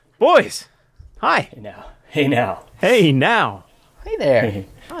Boys, hi. Hey now. Hey now. Hey there.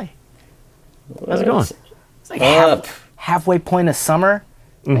 Hi. How's it going? It's like halfway point of summer.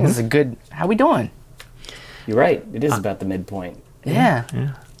 I think this is a good. How we doing? You're right. It is about the midpoint. Yeah.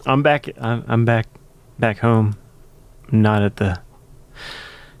 I'm back. I'm back home. Not at the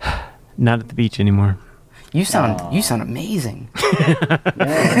beach anymore. You sound amazing.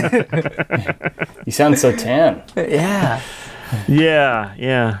 You sound so tan. Yeah.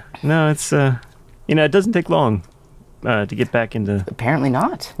 Yeah. No, it's it doesn't take long to get back into. Apparently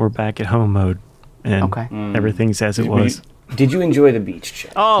not. We're back at home mode, and Okay. everything's as it was. Did you enjoy the beach,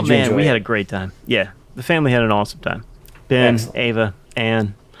 Chad? Oh Did you man, enjoy we it? had a great time. Yeah, the family had an awesome time. Ben, Excellent. Ava,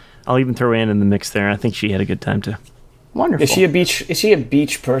 Anne. I'll even throw Anne in the mix there. I think she had a good time too. Wonderful. Is she a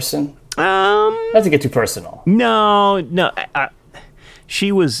beach person? Not to get too personal. No.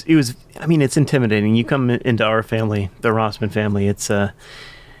 She was. It was. I mean, it's intimidating. You come into our family, the Rossman family. It's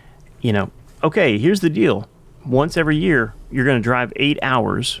Okay, here's the deal. Once every year, you're going to drive 8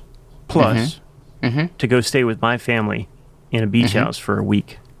 hours plus to go stay with my family in a beach house for a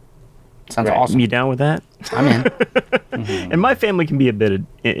week. Sounds Right. awesome. You down with that? I'm in. And my family can be a bit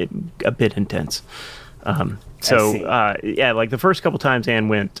intense. Like the first couple times Anne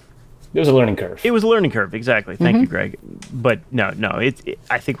went, It was a learning curve. it was a learning curve. Exactly. Thank you, Greg. But no.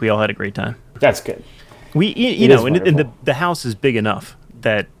 I think we all had a great time. That's good. We, is and wonderful. the house is big enough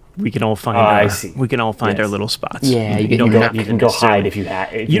that we can all find. I see. We can all find our Yes. little spots. Yeah, you don't can have You to can go necessarily- hide if you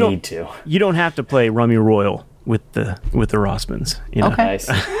You don't- need to. You don't have to play Rummy Royal with the Rossmans. You know? Okay. I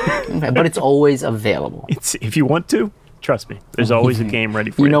see. Okay, but it's always available. It's if you want to, trust me. There's always a game ready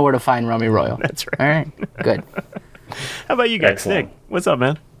for you. You know where to find Rummy Royal. That's right. All right. Good. How about you guys, Excellent. Nick? What's up,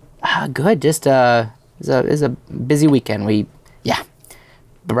 man? Good. Just it was a busy weekend.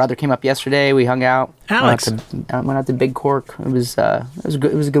 The brother came up yesterday. We hung out. Alex. Went out to Big Cork. It was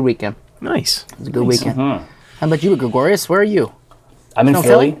good. It was a good weekend. Nice. It was a good weekend. How about you, Gregorius? Where are you? I'm in Still in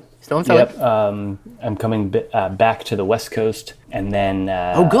Philly. Philly? Still in Philly? Yep. I'm coming back to the West Coast, and then.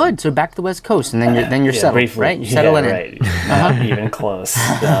 Oh, good. So back to the West Coast, and then you're settled, briefly. right? You're settling in. Right. Not even close.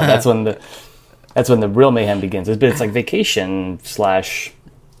 That's when the real mayhem begins. It's like vacation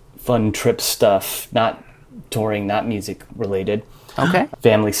 / fun trip stuff, not touring, not music related. Okay.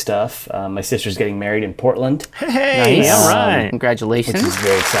 Family stuff. My sister's getting married in Portland, Hey, Nice. all right. Congratulations. which is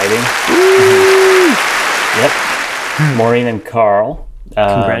very exciting. Yep. Maureen and Carl.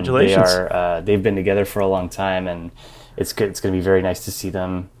 Congratulations. They've been together for a long time, and it's good. It's going to be very nice to see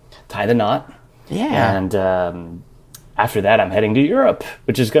them tie the knot. Yeah. And after that, I'm heading to Europe,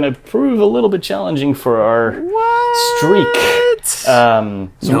 which is going to prove a little bit challenging for our streak. So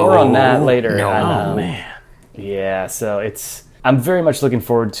more on that later. No. Oh man. Yeah, so I'm very much looking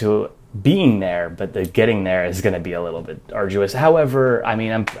forward to being there, but the getting there is going to be a little bit arduous. However, I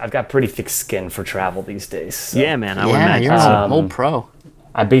mean, I've got pretty thick skin for travel these days. So Yeah, man. I would Yeah, imagine. you're so. an old pro.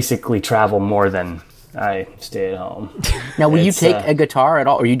 I basically travel more than I stay at home. Now, will you It's, take a guitar at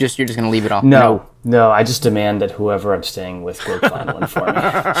all, or you're just going to leave it all? No, I just demand that whoever I'm staying with go find one for me.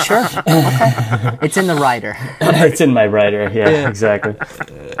 Sure. Okay. It's in the rider. It's in my rider. Yeah, exactly.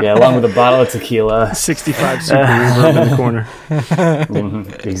 Yeah, along with a bottle of tequila. 65 super reverb in the corner.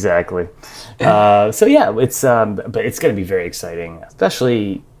 Exactly. So yeah, but it's going to be very exciting,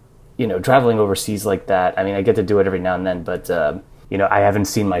 especially traveling overseas like that. I mean, I get to do it every now and then, but I haven't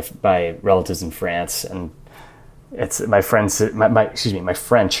seen my relatives in France, and it's my French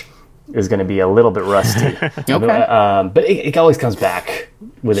is going to be a little bit rusty. Okay. But it always comes back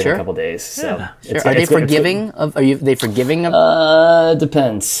within Sure. a couple days. So Sure. Are they forgiving of? Are they forgiving of?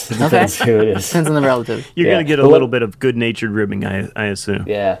 Depends. Depends who it is. Depends on the relative. You're Yeah. going to get a But little bit of good-natured ribbing, I assume.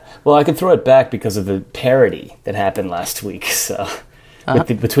 Yeah. Well, I can throw it back because of the parity that happened last week. So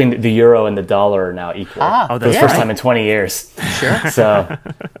between the euro and the dollar are now equal. Oh, For the that's first right. time in 20 years. Sure. So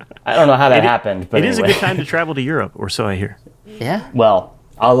I don't know how that happened. But It is a anyway. good time to travel to Europe, or so I hear. Yeah. Well,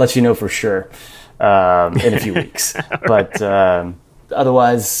 I'll let you know for sure in a few weeks. But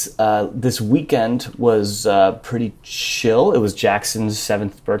otherwise, this weekend was pretty chill. It was Jackson's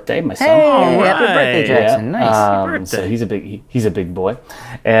 7th birthday, my son. Hey, All happy right. birthday, Jackson. Nice. birthday. So he's a big boy,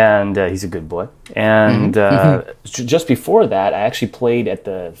 and he's a good boy. And just before that, I actually played at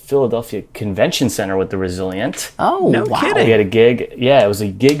the Philadelphia Convention Center with the Resilient. Oh, No wow. kidding. We had a gig. Yeah, it was a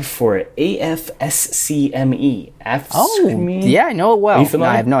gig for AFSCME. Oh, yeah, I know it well. Are you No,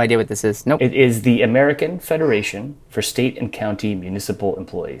 familiar? I have no idea what this is. Nope. It is the American Federation for State and County Municipal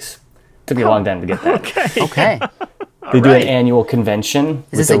Employees. Took me a long time to get that. Okay. They do right. an annual convention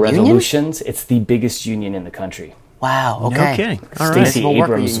with this the a union? resolutions. It's the biggest union in the country. Wow. Okay. No kidding. All right. Stacey Municipal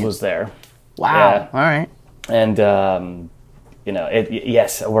worker Abrams union. was there. Wow. Yeah. All right. And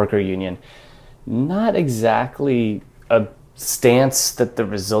yes, a worker union. Not exactly a stance that the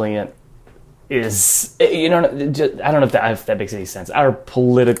Resilient is, I don't know if that makes any sense. We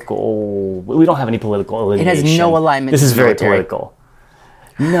don't have any political alienation. It has no alignment. This is very military. political.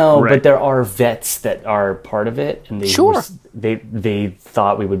 No, Right. but there are vets that are part of it, and Sure. they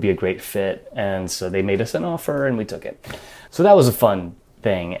thought we would be a great fit, and so they made us an offer, and we took it. So that was a fun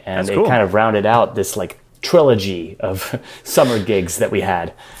thing, and That's cool. it kind of rounded out this like trilogy of summer gigs that we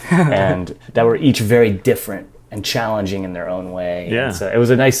had, and that were each very different and challenging in their own way. Yeah. And so it was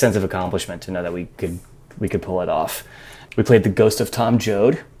a nice sense of accomplishment to know that we could pull it off. We played the Ghost of Tom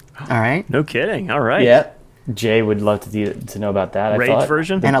Joad. All right. No kidding. All right. Yeah. Jay would love to know about that. Rage I thought.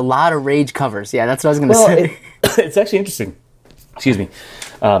 version? And a lot of Rage covers. Yeah, that's what I was going to Well, say. it's actually interesting. Excuse me,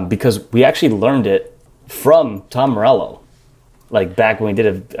 because we actually learned it from Tom Morello, like back when we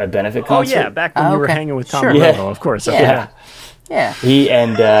did a benefit Oh, concert. yeah. Back when you were okay. hanging with Tom Sure. Morello, Yeah. of course. Yeah. Yeah. He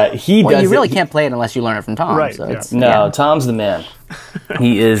Well, does. you really can't play it unless you learn it from Tom. Right, So yeah. it's, No, Tom's the man.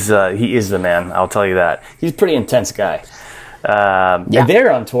 He is the man. I'll tell you that. He's a pretty intense guy. Yeah. And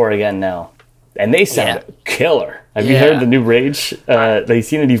they're on tour again now, and they sound killer. Have you Yeah. heard the new Rage? Have you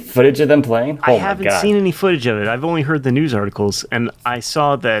seen any footage of them playing? I Oh my haven't God. seen any footage of it. I've only heard the news articles, and I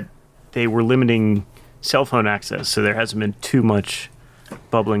saw that they were limiting cell phone access, so there hasn't been too much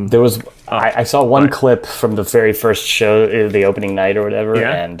bubbling. There was I saw one Right. clip from the very first show, the opening night or whatever,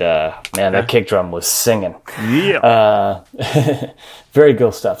 Yeah. and man, that kick drum was singing. Yeah. Very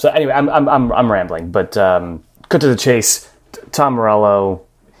cool stuff. So anyway, I'm rambling, but cut to the chase. Tom Morello,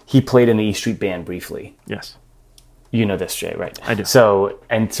 he played in the E Street Band briefly. Yes. You know this, Jay, right? I do. So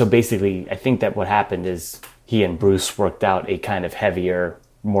basically, I think that what happened is he and Bruce worked out a kind of heavier,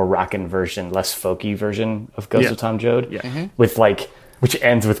 more rockin' version, less folky version of Ghost Yeah. of Tom Joad. Yeah. With which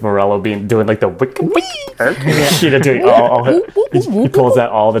ends with Morello doing like the wick, doing all he pulls out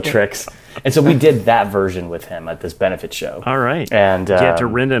all the tricks. And so we did that version with him at this benefit show. All right. And Did you have to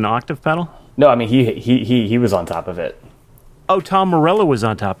rent an octave pedal? no, I mean he was on top of it. Oh, Tom Morello was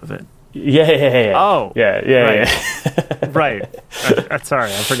on top of it. Yeah. Oh. Yeah. Right. Right.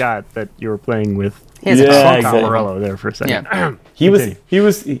 Sorry, I forgot that you were playing with He has a Yeah, clunk Tom exactly. Morello there for a second. Yeah. He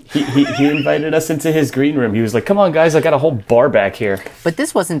invited us into his green room. He was like, "Come on, guys, I got a whole bar back here." But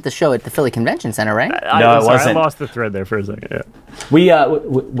this wasn't the show at the Philly Convention Center, right? No, it I'm sorry, wasn't. I lost the thread there for a second. Yeah. We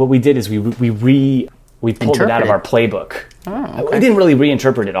what we did is we pulled it out of Interpreted. our playbook. Oh, We didn't really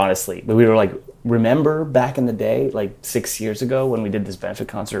reinterpret it, honestly, but we were like, remember back in the day, like 6 years ago when we did this benefit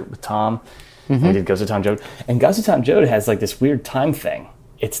concert with Tom, we did Ghost of Tom Joad, and Ghost of Tom Joad has like this weird time thing.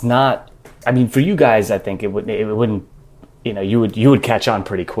 It's not. I mean, for you guys, I think it wouldn't. You would catch on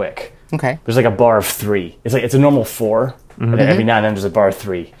pretty quick. Okay. There's like a bar of 3. It's a normal 4, and then every now and then there's a bar of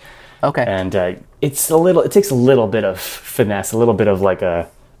 3. Okay. And it takes a little bit of finesse, a little bit of like a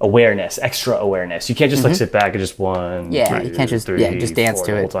awareness, extra awareness. You can't just like sit back and just 1, Yeah, 2, you can't just 3, just dance 4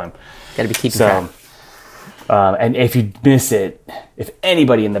 to the it. whole time. Got to be keeping track. So, and if you miss it, if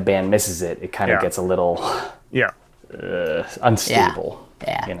anybody in the band misses it, it kind of Yeah. gets a little Yeah. unstable.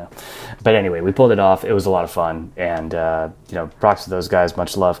 Yeah. But anyway, we pulled it off. It was a lot of fun, and props to those guys.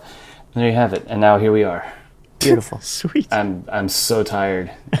 Much love. And there you have it. And now here we are. Beautiful. Sweet. I'm so tired.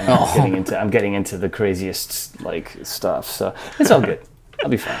 And I'm getting into the craziest like stuff. So it's all good. I'll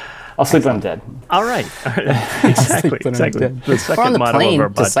be fine. I'll sleep when I'm dead. All right. Exactly. Exactly. The We're on second the motto plane of our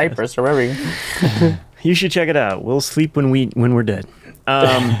to podcast. Cyprus or wherever you You should check it out. We'll sleep when we're dead.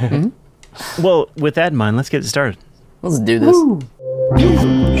 Well, with that in mind, let's get started. Let's do this.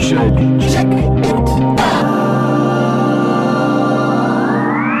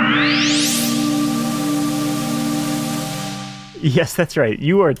 Yes, that's right.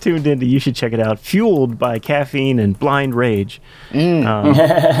 You are tuned into You Should Check It Out, fueled by caffeine and blind rage. So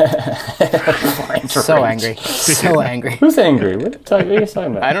angry. So angry. Who's angry? What are you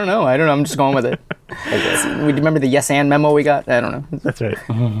talking about? I don't know. I'm just going with it. We remember the yes and memo we got? I don't know. That's right.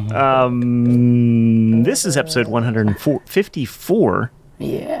 This is episode 154.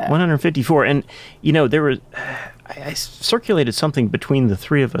 Yeah. 154. And, there was... I circulated something between the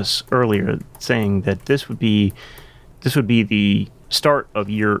three of us earlier saying that this would be the start of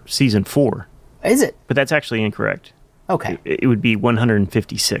season 4. Is it? But that's actually incorrect. Okay. It would be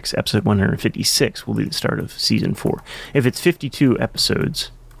 156. Episode 156 will be the start of season 4. If it's 52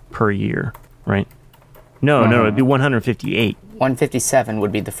 episodes per year, right? No, it'd be 158. 157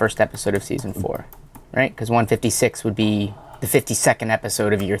 would be the first episode of season 4, right? Because 156 would be the 52nd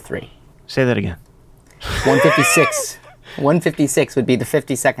episode of year 3. Say that again. 156 156 would be the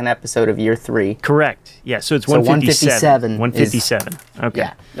 52nd episode of year 3. Correct. Yeah, so it's So 157. 157 Okay.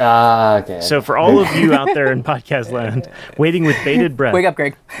 Yeah. Okay. So for all of you out there in podcast land, waiting with bated breath Wake up,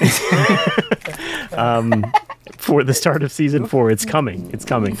 Greg. for the start of season 4, it's coming. It's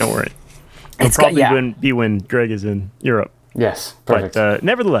coming. Don't worry. It'll It's probably be when Greg is in Europe. Yes, perfect. But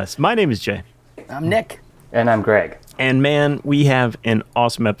nevertheless, my name is Jay. I'm Nick. And I'm Greg. And man, we have an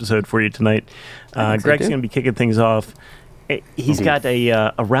awesome episode for you tonight. think so, Greg's too. going to be kicking things off. He's Indeed. got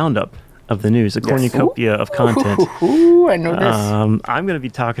a roundup of the news, a cornucopia of content. Ooh, I know this. I'm going to be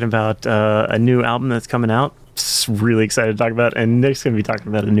talking about a new album that's coming out. Really excited to talk about, and Nick's going to be talking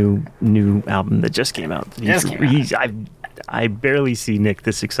about a new album that just came out. I barely see Nick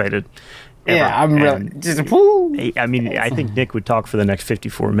this excited. Ever. Yeah, I'm really And just. Woo. I mean, I think Nick would talk for the next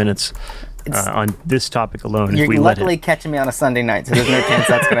 54 minutes on this topic alone if we You're let luckily him. catching me on a Sunday night, so there's no chance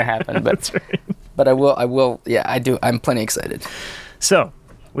that's going to happen. But That's right. but I will. Yeah, I do. I'm plenty excited. So,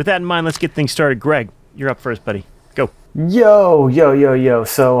 with that in mind, let's get things started. Greg, you're up first, buddy. Go. Yo.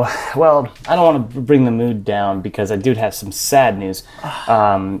 So, well, I don't want to bring the mood down because I do have some sad news.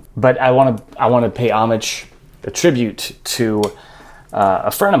 But I want to pay homage, a tribute to a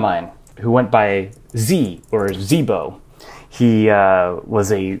friend of mine who went by Z or Zebo. He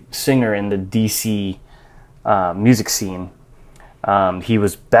was a singer in the DC music scene. He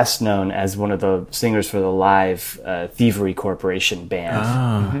was best known as one of the singers for the Live Thievery Corporation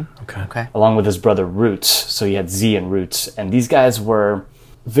band, Okay. along with his brother Roots. So he had Z and Roots. And these guys were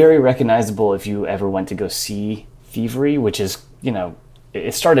very recognizable if you ever went to go see Thievery, which is,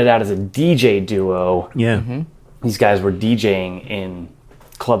 it started out as a DJ duo. Yeah. These guys were DJing in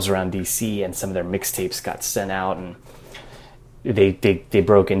clubs around DC, and some of their mixtapes got sent out, and they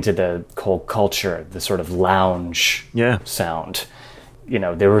broke into the whole culture, the sort of lounge sound. They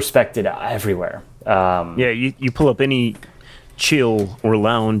were respected everywhere. You pull up any chill or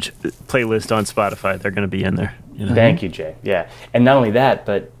lounge playlist on Spotify, they're going to be in there. Thank you, Jay. Yeah, and not only that,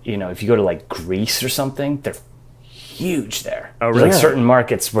 but if you go to like Greece or something, they're huge there. Oh, There's really? like certain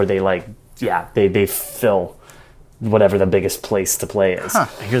markets where they fill whatever the biggest place to play is. I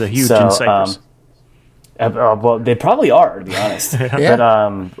hear they're huge So, in Cyprus. Well, they probably are, to be honest. Yeah.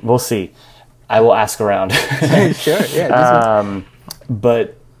 But we'll see. I will ask around. Sure. Yeah.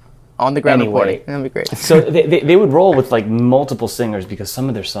 But On the ground anyway. reporting. That'd be great. so they would roll with like multiple singers because some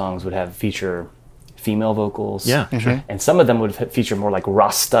of their songs would feature female vocals. Yeah, sure. And some of them would feature more like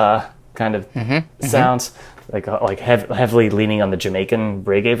Rasta kind of sounds, like heavily leaning on the Jamaican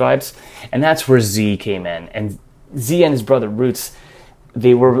reggae vibes. And that's where Z came in. And Z and his brother Roots,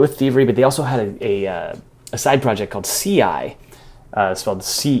 they were with Thievery, but they also had a side project called CI, spelled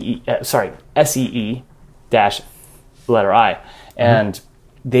SEE dash letter I. And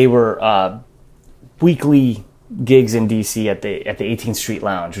they were weekly gigs in DC at the 18th Street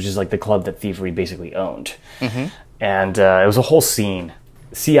Lounge, which is like the club that Thievery basically owned. And it was a whole scene.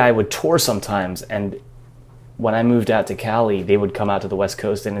 CI would tour sometimes, and when I moved out to Cali, they would come out to the West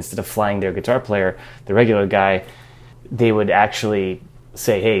Coast, and instead of flying their guitar player, the regular guy, they would actually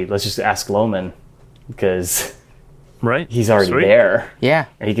say, hey, let's just ask Loman, because Right? he's already Sweet. there. Yeah.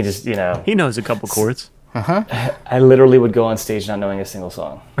 And he could just, He knows a couple chords. I literally would go on stage not knowing a single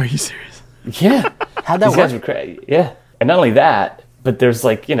song. Are you serious? Yeah. How'd that These guys work? were crazy. Yeah. And not only that, but there's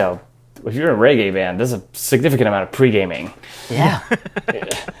like, if you're in a reggae band, there's a significant amount of pre-gaming. Yeah.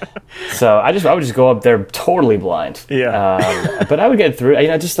 So I would just go up there totally blind. Yeah. But I would get through.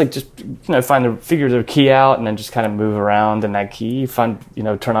 Figure the key out and then just kind of move around in that key.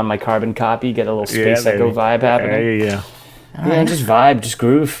 Turn on my carbon copy, get a little Space Echo baby. vibe happening. Yeah. Just vibe, just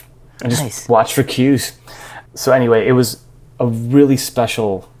groove, and just Nice. watch for cues. So anyway, it was a really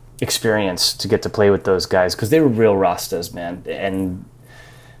special experience to get to play with those guys because they were real Rastas, man, and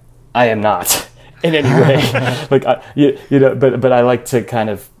I am not in any way. But I like to kind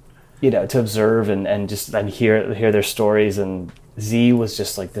of, to observe and hear their stories. And Z was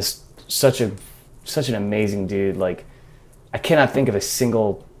just like this, such an amazing dude. Like, I cannot think of a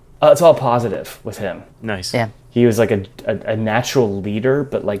single. It's all positive with him. Nice. Yeah. He was like a natural leader,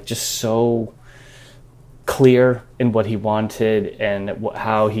 but like just so clear in what he wanted and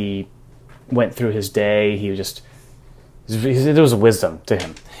how he went through his day. There was a wisdom to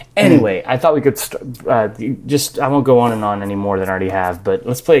him. Anyway, I thought we could I won't go on and on any more than I already have, but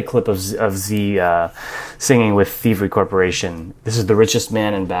let's play a clip of Z singing with Thievery Corporation. This is The Richest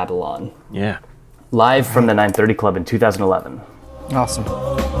Man in Babylon, Yeah. live from the 930 Club in 2011. Awesome.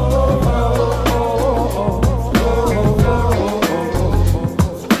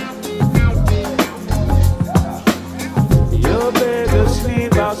 Your baby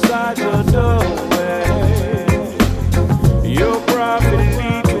sleep outside your doorway.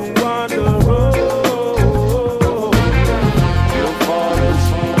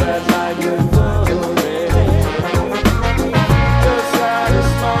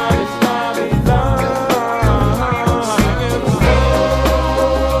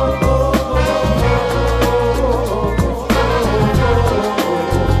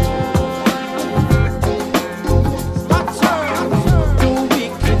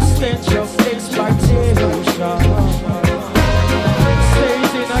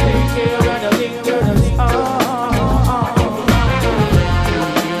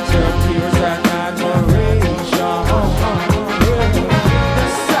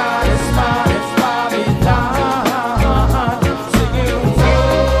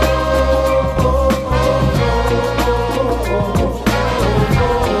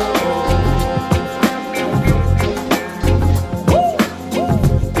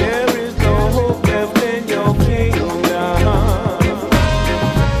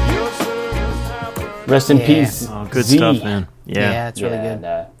 Rest in peace. Oh, good Z. stuff, man. Yeah, it's really good.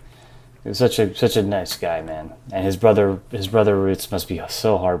 And, he was such a nice guy, man. And his brother Roots must be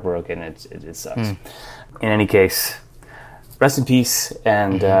so heartbroken. It sucks. In any case, rest in peace,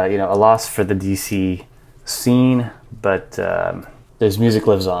 and a loss for the DC scene. But his music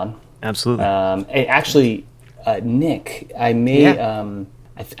lives on. Absolutely. Actually, Nick, I may.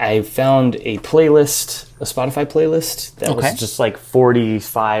 I found a playlist, a Spotify playlist that was just like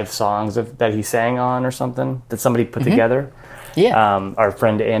 45 songs that he sang on or something that somebody put together. Yeah. Our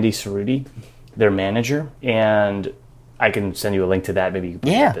friend Andy Cerruti, their manager, and I can send you a link to that. Maybe you can put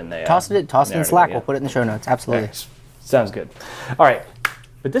it up in the toss it in Slack. We'll put it in the show notes. Absolutely. Thanks. Sounds good. All right,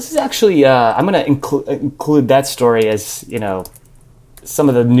 but this is actually I'm going to include that story as some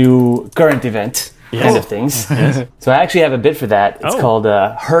of the new current event kind of things. Yes. So I actually have a bit for that. It's called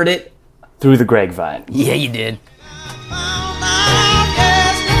 "Heard It Through the GregVINE." Yeah, you did.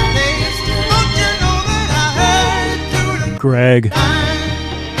 Greg.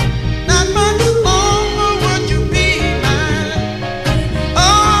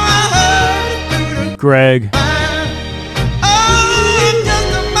 Greg.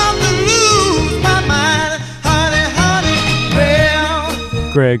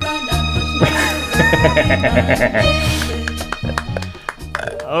 Greg.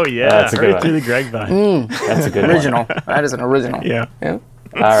 Oh yeah, that's a good Heard It one. Through the GregVINE. That's a good Original. That is an original. Yeah. Yeah.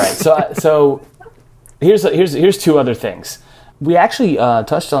 All right, so here's two other things. We actually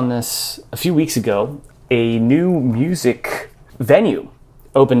touched on this a few weeks ago. A new music venue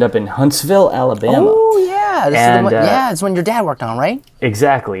opened up in Huntsville, Alabama. Oh yeah, this is the one, it's when your dad worked on, right?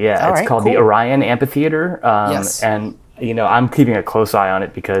 Exactly. Yeah, All it's right, called cool. the Orion Amphitheater. Yes. And I'm keeping a close eye on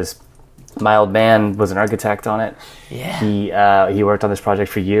it because my old man was an architect on it. Yeah. He worked on this project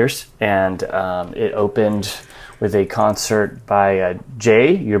for years, and it opened with a concert by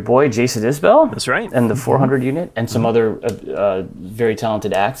your boy Jason Isbell. That's right. And the 400 unit, and some other very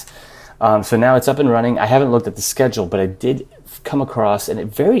talented acts. So now it's up and running. I haven't looked at the schedule, but I did come across a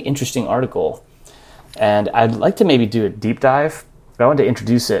very interesting article, and I'd like to maybe do a deep dive. But I wanted to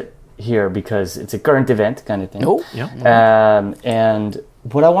introduce it here because it's a current event kind of thing. Oh, yeah. And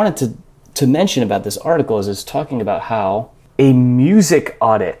what I wanted to mention about this article is talking about how a music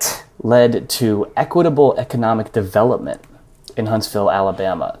audit led to equitable economic development in Huntsville,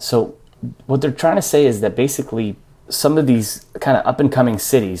 Alabama. So what they're trying to say is that basically some of these kind of up-and-coming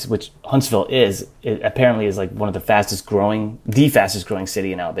cities, which Huntsville it apparently is like one of the fastest growing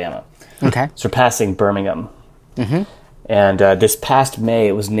city in Alabama. Okay. Surpassing Birmingham. Mm-hmm. And this past May,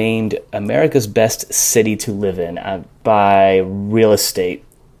 it was named America's Best City to Live in by Real Estate.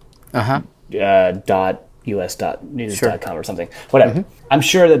 .us.news.com or something. Whatever. Mm-hmm. I'm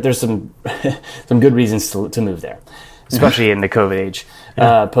sure that there's some good reasons to move there, especially in the COVID age,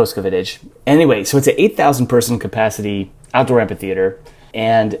 post-COVID age. Anyway, so it's an 8,000 person capacity outdoor amphitheater,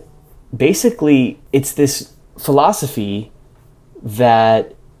 and basically it's this philosophy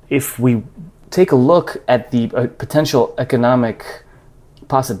that if we take a look at the potential economic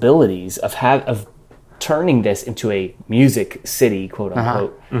possibilities of turning this into a music city, quote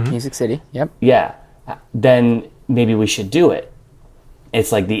unquote. Music City. Yep. Yeah. Then maybe we should do it.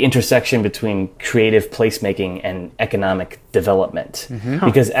 It's like the intersection between creative placemaking and economic development.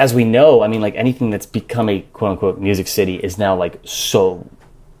 Because as we know, I mean, like anything that's become a quote unquote music city is now like so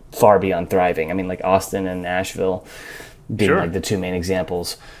far beyond thriving. I mean, like Austin and Nashville being like the two main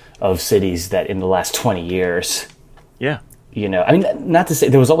examples of cities that in the last 20 years, Yeah. I mean, not to say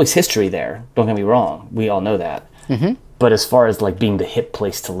there was always history there. Don't get me wrong. We all know that. But as far as like being the hip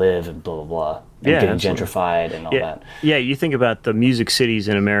place to live and blah, blah, blah, and getting gentrified and all that. Yeah, you think about the music cities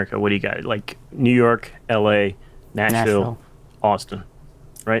in America. What do you got? Like New York, L.A., Nashville. Austin,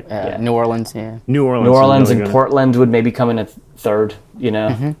 right? New Orleans, yeah. New Orleans and Portland would maybe come in a third,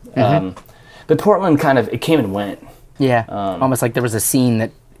 But Portland it came and went. Yeah, almost like there was a scene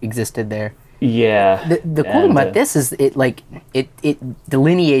that existed there. Yeah. The cool thing about this is it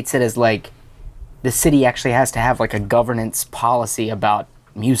delineates it as like the city actually has to have like a governance policy about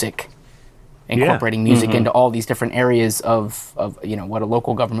music, incorporating music into all these different areas of what a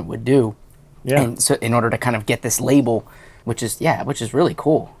local government would do. Yeah. And so in order to kind of get this label, which is really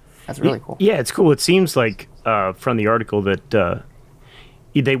cool. That's really cool. Yeah, it's cool. It seems like from the article that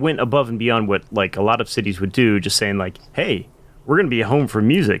they went above and beyond what like a lot of cities would do, just saying like, hey, we're going to be a home for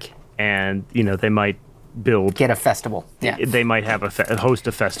music. And, they might get a festival. Yeah. They might have host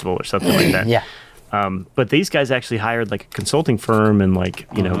a festival or something like that. Yeah. But these guys actually hired like a consulting firm and like,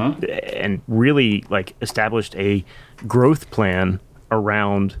 and really like established a growth plan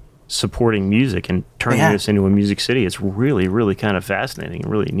around supporting music and turning this into a music city. It's really, really kind of fascinating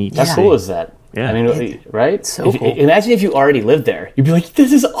and really neat. How cool is that? Yeah. I mean, right? So cool. Imagine if you already lived there. You'd be like,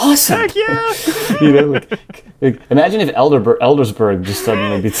 this is awesome. Heck yeah. You know, like, imagine if Eldersburg just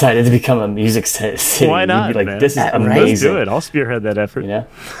suddenly decided to become a music city. Why not? You'd be like, man? this is Right? amazing. Let's do it. I'll spearhead that effort. You know?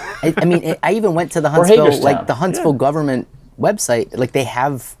 I mean, I even went to the Hagerstown. Government website. Like they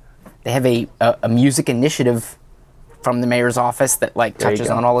have a music initiative from the mayor's office that like There you touches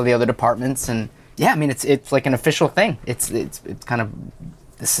go. on all of the other departments, and yeah, I mean it's like an official thing. It's kind of,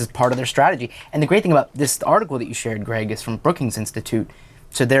 this is part of their strategy. And the great thing about this article that you shared, Greg, is from Brookings Institute.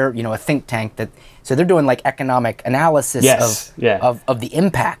 So they're a think tank so they're doing like economic analysis of the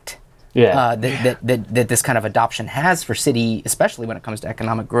impact that this kind of adoption has for city, especially when it comes to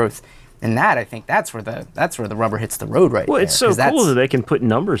economic growth. And that, I think, that's where the rubber hits the road right Well, there. it's so cool that they can put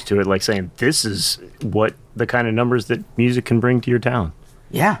numbers to it, like saying this is what the kind of numbers that music can bring to your town.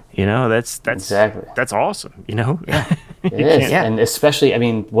 Yeah. That's Exactly. That's awesome. Yeah. It is. Yeah. And especially, I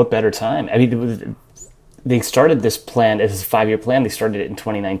mean, what better time? I mean, they started this plan, as a 5-year plan. They started it in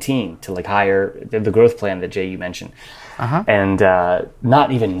 2019 to like hire the growth plan that Jay, you mentioned. And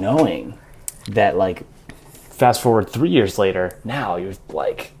not even knowing that, like, fast forward 3 years later, now you're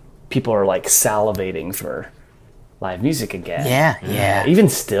like, people are like salivating for live music again. Yeah. Even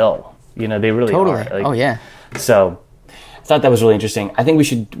still, they really Totally. are. Like, Oh, yeah. So I thought that was really interesting. I think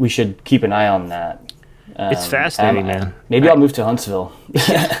we should keep an eye on that. It's fascinating, man. Maybe I'll move to Huntsville.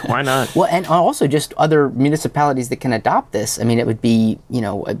 Why not? Well, and also just other municipalities that can adopt this. I mean, it would be,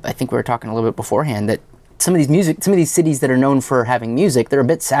 I think we were talking a little bit beforehand that some of these cities that are known for having music, they're a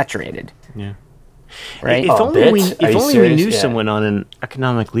bit saturated. Yeah. Right? If Oh, only we serious? knew Yeah. someone on an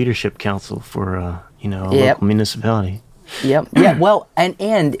economic leadership council for a local municipality. Yep. Yeah. Well, and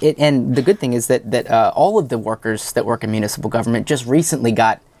the good thing is that all of the workers that work in municipal government just recently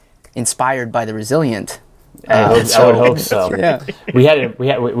got inspired by the Resilient. I would hope so. Yeah.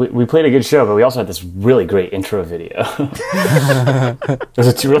 We played a good show, but we also had this really great intro video. It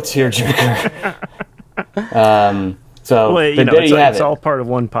was a real tearjerker. So Well, there you have it's it. all part of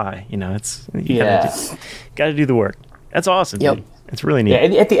one pie. Got to do the work. That's awesome. Yep. Dude. It's really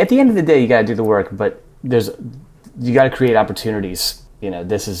neat. Yeah, at the end of the day, you got to do the work, but you got to create opportunities.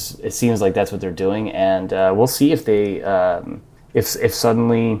 It seems like that's what they're doing, and we'll see if they, if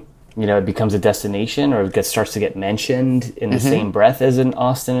suddenly, it becomes a destination or starts to get mentioned in the same breath as in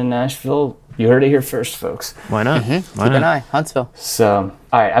Austin and Nashville. You heard it here first, folks. Why not? Why Keep an not? eye, Huntsville. So,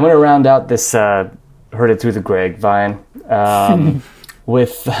 all right, I'm going to round out this Heard It Through the GregVINE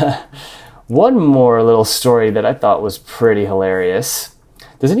with one more little story that I thought was pretty hilarious.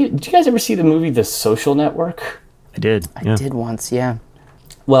 Did you guys ever see the movie The Social Network? I did. I did once, yeah.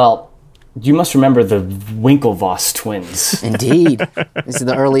 Well, you must remember the Winklevoss twins. Indeed. This is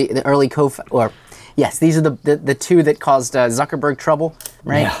the early yes, these are the two that caused Zuckerberg trouble,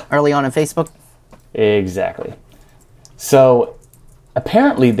 right? Yeah. Early on in Facebook. Exactly. So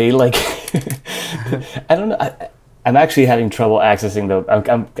apparently they like I don't know. I'm actually having trouble accessing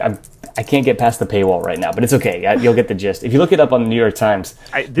I can't get past the paywall right now, but it's okay. You'll get the gist. If you look it up on the New York Times,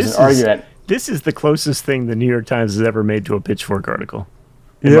 there's an argument. This is the closest thing the New York Times has ever made to a Pitchfork article,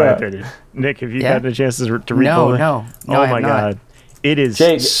 in my opinion. Nick, have you gotten a chance to read it? No, Oh I have my not. God. It is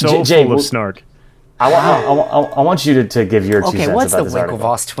Jay, full of snark. I want you to give your 2 Okay, cents what's about the this article.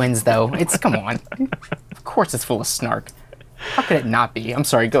 Winklevoss twins, though? Come on. Of course it's full of snark. How could it not be? I'm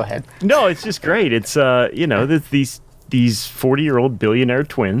sorry, go ahead. No, it's just great. It's these 40-year-old billionaire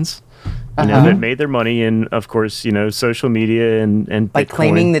twins, that made their money in, of course, social media and By Bitcoin.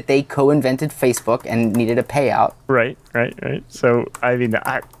 claiming that they co-invented Facebook and needed a payout. Right. So, I mean,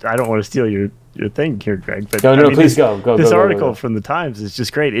 I don't want to steal your thing here, Greg, but No, I mean, please go. Go. This go, article go. from the Times is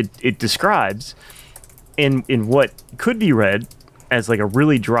just great. It describes in what could be read as like a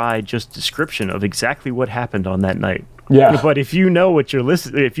really dry just description of exactly what happened on that night. Yeah. But if you know what you're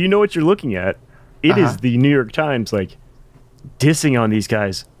looking at, it is the New York Times like dissing on these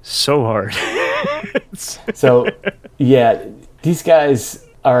guys so hard. So, yeah, these guys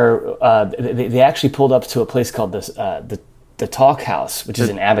are. They actually pulled up to a place called the Talk House, which is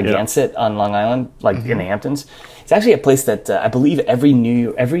in Amagansett on Long Island, like in the Hamptons. It's actually a place that I believe every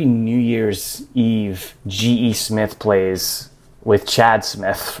New Year's Eve, G.E. Smith plays with Chad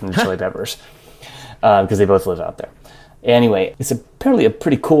Smith from the Chili Peppers, because they both live out there. Anyway, it's apparently a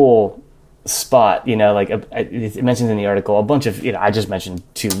pretty cool spot. Like it mentions in the article a bunch of I just mentioned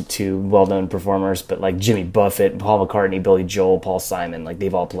two well-known performers, but like Jimmy Buffett, Paul McCartney, Billy Joel, Paul Simon, like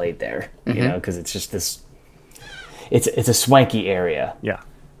they've all played there. Because it's just this. It's a swanky area. Yeah.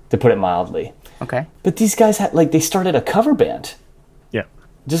 To put it mildly. Okay. But these guys they started a cover band. Yeah.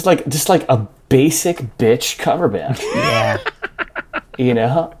 Just like a basic bitch cover band. Yeah. you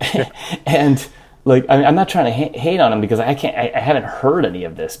know, and like I'm not trying to hate on them because I haven't heard any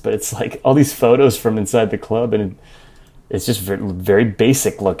of this, but it's like all these photos from inside the club, and it's just very, very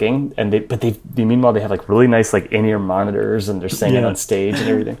basic looking. And they meanwhile they have like really nice like in-ear monitors, and they're singing on stage and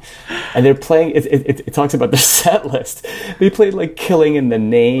everything, and they're playing. It talks about the set list. They played like "Killing in the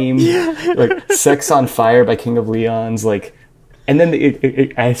Name," like "Sex on Fire" by King of Leon's, like, and then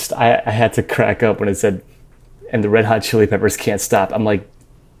I had to crack up when it said, "And the Red Hot Chili Peppers Can't Stop." I'm like,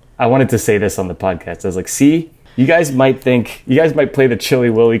 I wanted to say this on the podcast. I was like, see, you guys might play the Chili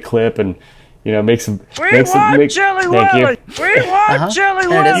Willy clip and, you know, make some. We want Chili Willy. We want Chili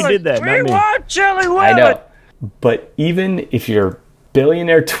Willy. You did that. We want Chili Willy. I know, but even if you're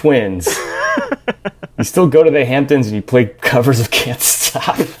billionaire twins, you still go to the Hamptons and you play covers of "Can't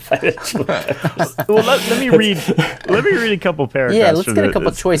Stop" by the Chili Peppers. Well, let me read a couple paragraphs. Yeah, let's get a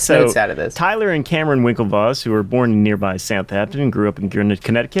couple choice notes out of this. Tyler and Cameron Winklevoss, who were born in nearby Southampton and grew up in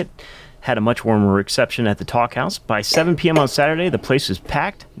Connecticut, had a much warmer reception at the Talk House. By 7 p.m. on Saturday, the place was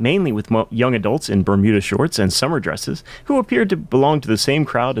packed, mainly with young adults in Bermuda shorts and summer dresses, who appeared to belong to the same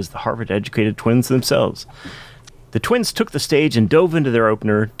crowd as the Harvard-educated twins themselves. The twins took the stage and dove into their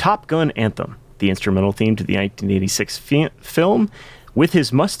opener, Top Gun Anthem, the instrumental theme to the 1986 film. With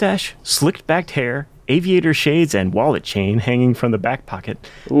his mustache, slicked-backed hair, aviator shades, and wallet chain hanging from the back pocket,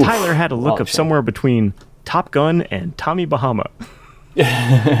 Tyler had a look of somewhere between Top Gun and Tommy Bahama.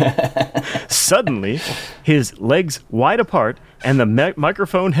 Suddenly, his legs wide apart and the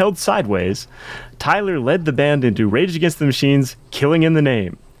microphone held sideways, Tyler led the band into Rage Against the Machine's "Killing in the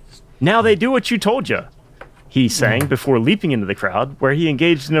Name." "Now they do what you told ya," he sang before leaping into the crowd, where he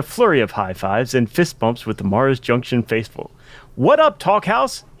engaged in a flurry of high fives and fist bumps with the Mars Junction faithful. "What up, Talk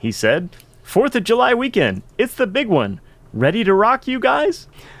House?" he said. 4th of July weekend. It's the big one. Ready to rock, you guys?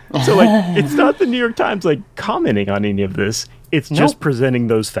 So, like, it's not the New York Times, like, commenting on any of this. It's just presenting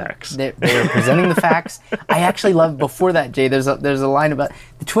those facts. They're presenting the facts. I actually love, before that, Jay, there's a line about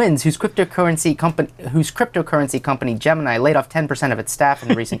the twins whose cryptocurrency company Gemini laid off 10% of its staff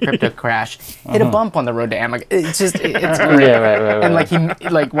in a recent crypto crash, hit a bump on the road to Amazon. It's great. Right.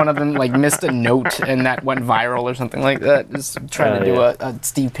 And one of them missed a note and that went viral or something like that. Just trying to do a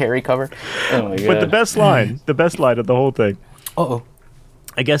Steve Perry cover. Oh my God. But the best line of the whole thing. Uh-oh.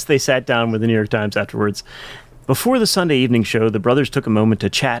 I guess they sat down with the New York Times afterwards. Before the Sunday evening show, the brothers took a moment to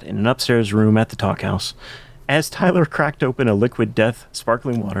chat in an upstairs room at the Talk House. As Tyler cracked open a Liquid Death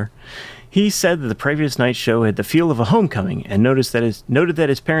sparkling water, he said that the previous night's show had the feel of a homecoming and noted that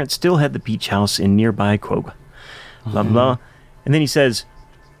his parents still had the beach house in nearby Quogue. Blah, blah. And then he says,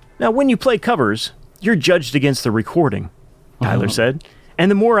 "Now, when you play covers, you're judged against the recording," Tyler said. "And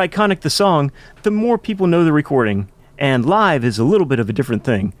the more iconic the song, the more people know the recording. And live is a little bit of a different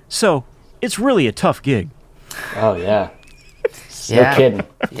thing. So, it's really a tough gig." Oh yeah. No kidding.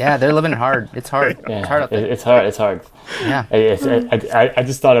 Yeah, they're living hard. It's hard. Yeah, it's hard out there. It's hard. Yeah. I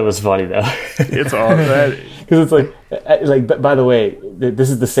just thought it was funny though. It's all that. Because it's like, by the way,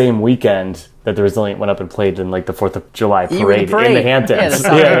 this is the same weekend that the Resilient went up and played in like the 4th of July parade in the Hamptons.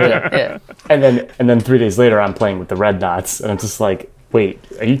 Yeah. And then 3 days later, I'm playing with the Red Knots, and I'm just like, wait,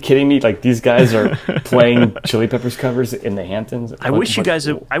 are you kidding me? Like, these guys are playing Chili Peppers covers in the Hamptons? I wish the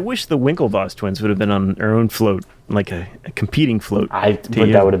Winklevoss twins would have been on their own float, like a competing float. That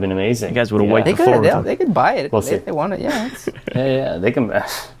would have been amazing. You guys would have wiped the floor with them. They could buy it We'll see. if they want it. Yeah. Yeah, they can.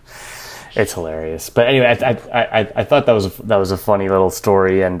 It's hilarious. But anyway, I thought that was a funny little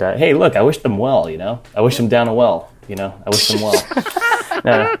story. And hey, look, I wish them well. You know, I wish them down a well. You know, I wish them well.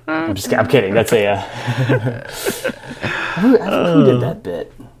 No, I'm kidding. That's who did that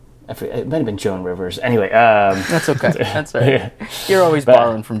bit? It might have been Joan Rivers. Anyway, that's okay. That's all right. Yeah. You're always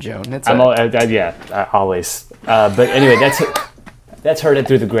borrowing from Joan. That's always. But anyway, that's Heard It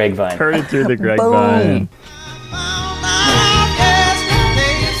Through the GregVINE. Heard It Through the GregVINE.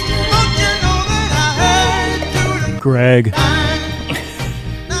 Greg.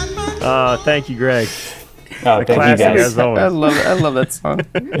 Thank you, Greg. Oh, thank you guys. As always. I love that song.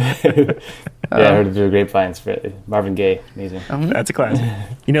 I heard it through the grapevines. Marvin Gaye, amazing. That's a classic.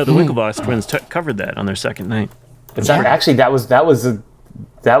 You know, the Winklevoss twins covered that on their second night. Actually, that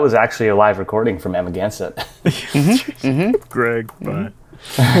was actually a live recording from Amagansett. Greg,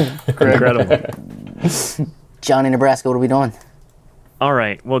 incredible. Johnny, Nebraska, what are we doing? All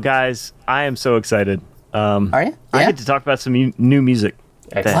right, well, guys, I am so excited. Are you? Yeah? I get to talk about some new music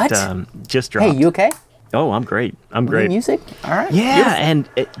that just dropped. Hey, you okay? Oh, I'm great. New music? All right. Yeah, beautiful. And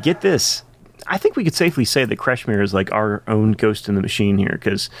get this. I think we could safely say that Kreshmir is like our own ghost in the machine here,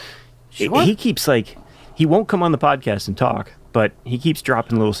 because he keeps he won't come on the podcast and talk, but he keeps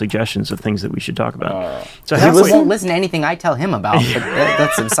dropping little suggestions of things that we should talk about. So He won't listen to anything I tell him about, but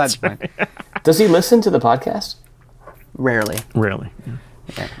that's besides the point. Does he listen to the podcast? Rarely. Rarely.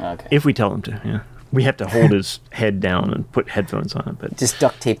 Okay. If we tell him to, yeah. We have to hold his head down and put headphones on. But just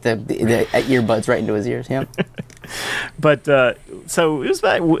duct tape the earbuds right into his ears. Yeah. But so it was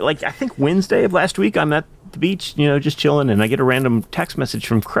like I think Wednesday of last week. I'm at the beach, just chilling, and I get a random text message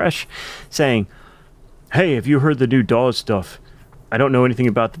from Kresh saying, "Hey, have you heard the new Dawes stuff? I don't know anything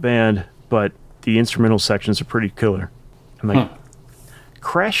about the band, but the instrumental sections are pretty killer." I'm like,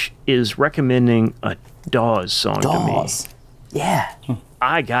 Kresh is recommending a Dawes song to me. Yeah.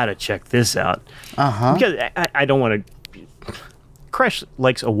 I gotta check this out. Because I don't want to. Kresh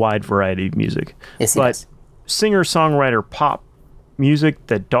likes a wide variety of music. Yes, he but does. singer-songwriter pop music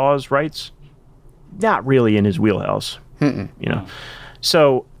that Dawes writes, not really in his wheelhouse.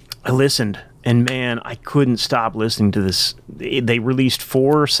 So I listened, and man, I couldn't stop listening to this. They released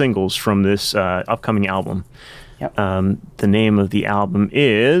 4 singles from this upcoming album. Yep. The name of the album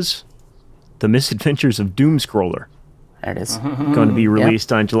is The Misadventures of Doomscroller. There it is. Going to be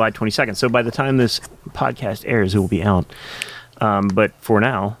released on July 22nd. So by the time this podcast airs, it will be out. But for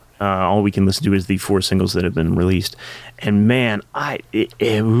now, all we can listen to is the 4 singles that have been released. And man, so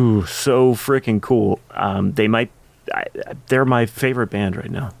freaking cool. They're my favorite band right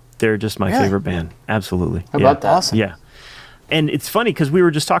now. They're just my favorite band. Absolutely. How about that? Awesome. Yeah. And it's funny because we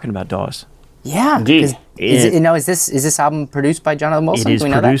were just talking about Dawes. Yeah. Indeed. Is this album produced by Jonathan Wilson? It is Do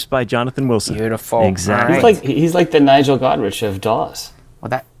we know produced by Jonathan Wilson. Beautiful. Exactly. All right. He's like the Nigel Godrich of Dawes.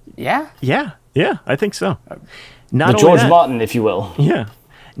 Well, yeah. Yeah, I think so. The George Martin, if you will. Yeah.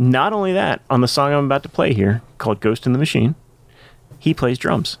 Not only that, on the song I'm about to play here, called Ghost in the Machine, he plays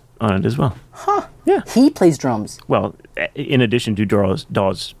drums on it as well. Huh. Yeah. He plays drums. Well, in addition to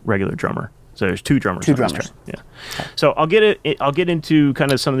Dawes' regular drummer. So there's 2 drummers. Two on this drummers. track. Yeah. So I'll get into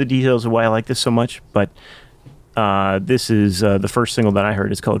kind of some of the details of why I like this so much, but this is the first single that I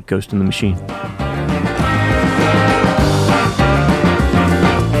heard. It's called Ghost in the Machine. Through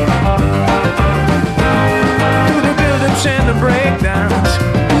the build-ups and the breakdowns,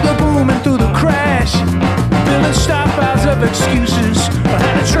 through the boom and through the crash, building stockpiles of excuses on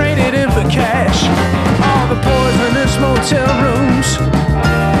how to trade it in for cash. All the poisonous motel rooms,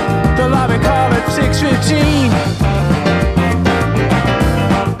 the lobby call at 6:15.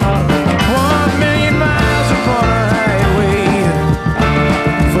 1 million miles upon a highway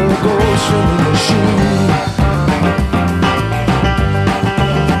for a ghost in the machine.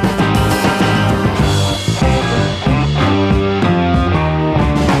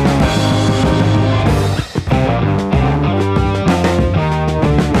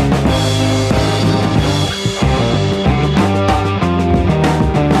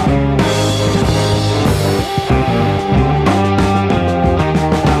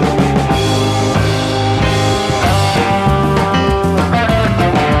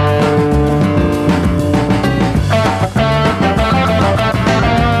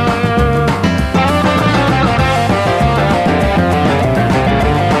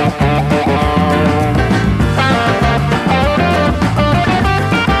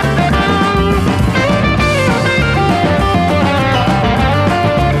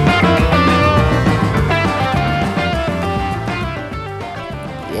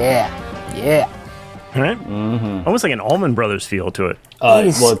 Right? Mm-hmm. Almost like an Allman Brothers feel to it.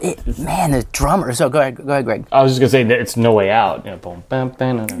 Man, the drummer. So go ahead, Greg. I was just gonna say that it's No Way Out.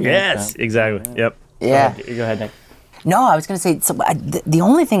 Yes, exactly. Yep. Yeah. Go ahead, Nick. No, I was going to say, the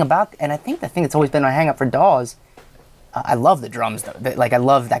only thing about, and I think the thing that's always been my hang up for Dawes, I love the drums though. I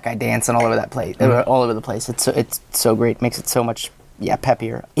love that guy dancing all over that place, all over the place. It's so great, makes it so much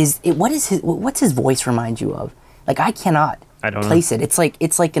peppier. What's his voice remind you of? Like I cannot place it. It's like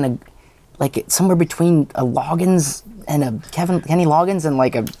somewhere between a Loggins and a Kenny Loggins and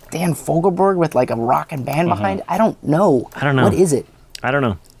like a Dan Fogelberg with like a rockin' band behind. I don't know. What is it? I don't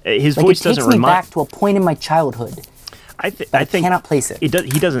know. His voice doesn't remind. It takes me back to a point in my childhood. I think cannot place it. He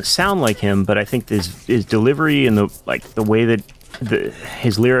doesn't sound like him, but I think his delivery and the way that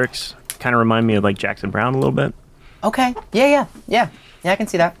his lyrics kind of remind me of like Jackson Browne a little bit. Okay. Yeah. I can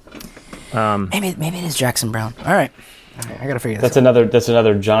see that. Maybe it is Jackson Browne. All right. I gotta figure that's out. That's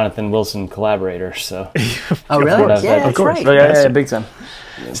another Jonathan Wilson collaborator. So. Oh really? Yeah, of course. Right. Yeah, big time.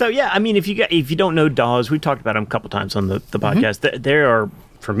 So yeah, I mean, if you don't know Dawes, we've talked about him a couple times on the podcast. They are,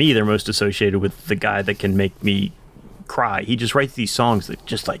 for me, they're most associated with the guy that can make me cry. He just writes these songs that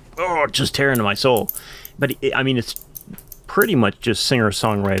just just tear into my soul. But it's pretty much just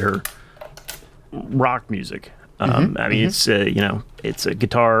singer-songwriter rock music. It's it's a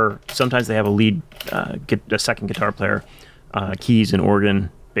guitar. Sometimes they have a second guitar player, keys and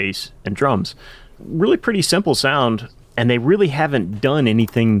organ, bass, and drums. Really pretty simple sound, and they really haven't done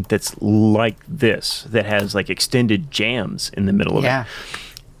anything that's like this, that has like extended jams in the middle of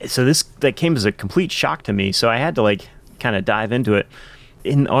it. So that came as a complete shock to me, so I had to like kind of dive into it.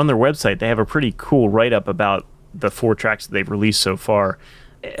 On their website, they have a pretty cool write-up about the 4 tracks that they've released so far.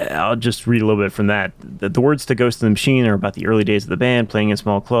 I'll just read a little bit from that. The words to Ghost of the Machine are about the early days of the band, playing in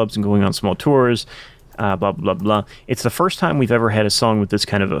small clubs and going on small tours, blah, blah, blah, blah. It's the first time we've ever had a song with this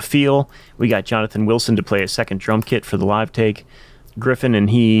kind of a feel. We got Jonathan Wilson to play a second drum kit for the live take. Griffin and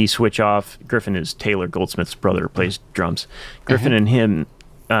he switch off. Griffin is Taylor Goldsmith's brother, plays drums. Griffin and him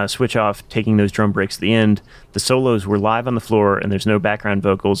switch off, taking those drum breaks at the end. The solos were live on the floor, and there's no background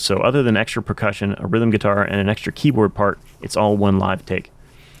vocals, so other than extra percussion, a rhythm guitar, and an extra keyboard part, it's all one live take.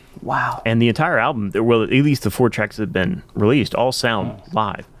 Wow. And the entire album, well, at least the 4 tracks that have been released, all sound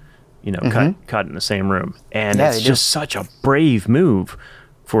live, cut in the same room. And it's just such a brave move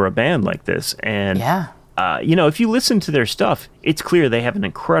for a band like this. And, if you listen to their stuff, it's clear they have an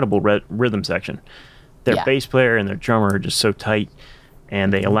incredible rhythm section. Their bass player and their drummer are just so tight,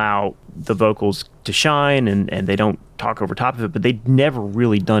 and they allow the vocals to shine, and they don't talk over top of it, but they've never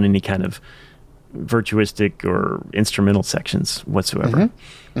really done any kind of virtuistic or instrumental sections whatsoever.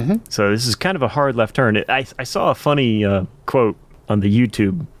 So this is kind of a hard left turn. I saw a funny quote on the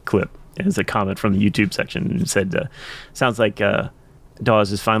YouTube clip as a comment from the YouTube section. It said, sounds like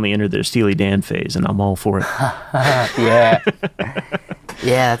Dawes has finally entered their Steely Dan phase, and I'm all for it. Yeah,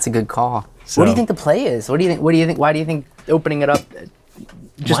 that's a good call. So, what do you think the play is? What do you think? Why do you think opening it up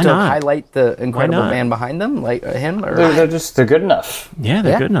just to highlight the incredible man behind them, like him? Or They're good enough. Yeah,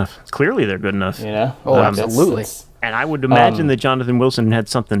 they're good enough. Clearly, they're good enough. Oh, absolutely. And I would imagine that Jonathan Wilson had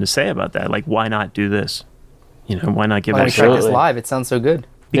something to say about that. Like, why not do this? Why not give it a try this live? It sounds so good.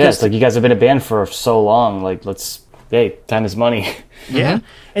 Because it's like you guys have been a band for so long. Like, time is money. Yeah.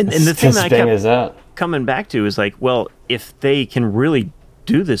 And the thing that I kept coming back to is like, well, if they can really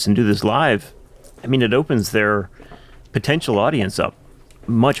do this and do this live, I mean, it opens their potential audience up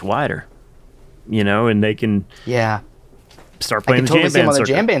much wider, and they can start playing the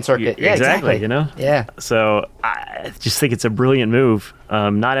jam band circuit. Yeah, exactly. Yeah. So I just think it's a brilliant move.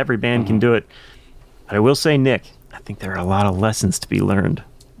 Not every band can do it, but I will say, Nick, I think there are a lot of lessons to be learned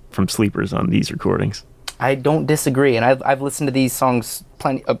from Sleepers on these recordings. I don't disagree, and I've listened to these songs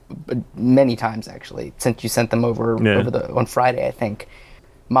many times actually since you sent them over on Friday. I think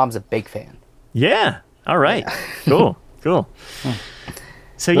Mom's a big fan. Yeah. All right. Yeah. Cool.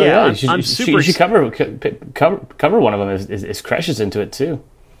 So I'm super. You should cover one of them as Crashes into it too.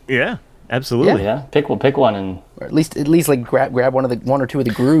 Yeah, absolutely. Yeah, pick one, and or at least like grab one or two of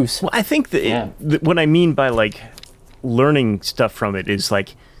the grooves. Well, I think that what I mean by like learning stuff from it is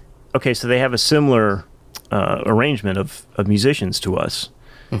like, okay, so they have a similar arrangement of musicians to us.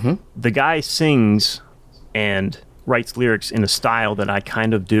 The guy sings and writes lyrics in a style that I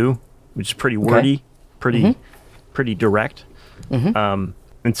kind of do, which is pretty wordy, pretty direct.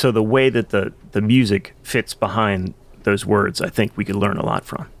 And so the way that the music fits behind those words, I think we could learn a lot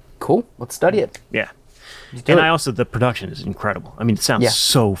from. Cool. Let's study it. Yeah. The production is incredible. I mean, it sounds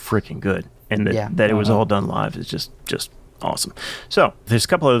so freaking good. And that it was all done live is just awesome. So there's a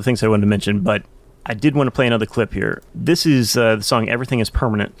couple other things I wanted to mention, but I did want to play another clip here. This is the song Everything is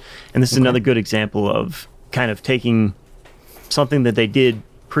Permanent. And this is another good example of kind of taking something that they did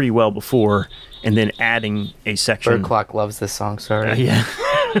pretty well before and then adding a section. Bird Clock loves this song, sorry. Yeah.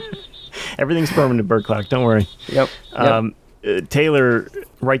 Everything's Permanent, Bird Clock, don't worry. Yep. Taylor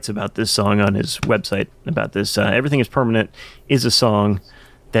writes about this song on his website about this. Everything is Permanent is a song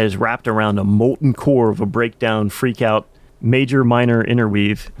that is wrapped around a molten core of a breakdown, freak out, major minor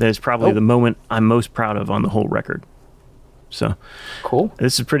interweave that is probably the moment I'm most proud of on the whole record. So cool.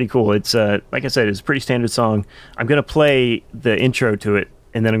 This is pretty cool. It's like I said, it's a pretty standard song. I'm going to play the intro to it,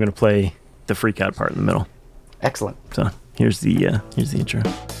 and then I'm going to play the freak out part in the middle. Excellent. So here's the intro.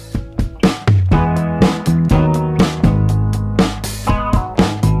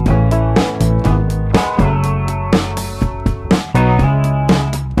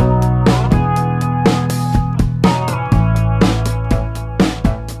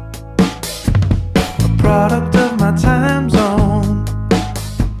 Product of my time zone,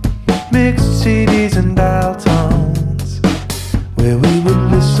 mixed CDs and dial tones, where we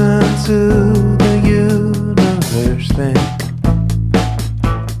would listen to the universe think,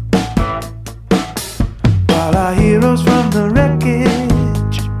 while our heroes from the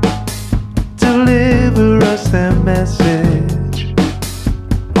wreckage deliver us their message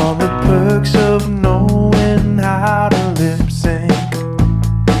on the perks of knowing how to lip sync.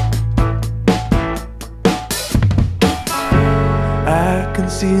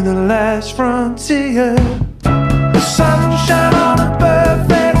 see the last frontier. The sunshine on a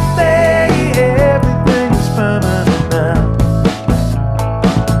perfect day, everything's permanent now.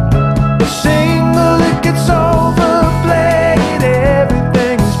 The single that gets overplayed,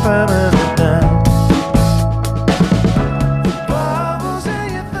 everything's permanent now.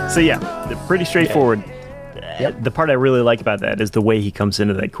 So yeah, pretty straightforward. Yep. The part I really like about that is the way he comes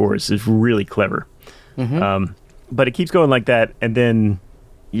into that chorus is really clever. But it keeps going like that, and then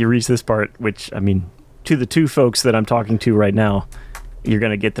you reach this part, which, I mean, to the two folks that I'm talking to right now, you're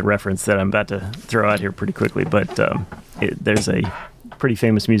going to get the reference that I'm about to throw out here pretty quickly. But there's a pretty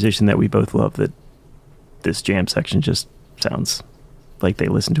famous musician that we both love that this jam section just sounds like they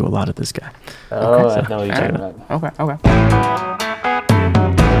listen to a lot of this guy. Oh, I know what you're talking about. Okay.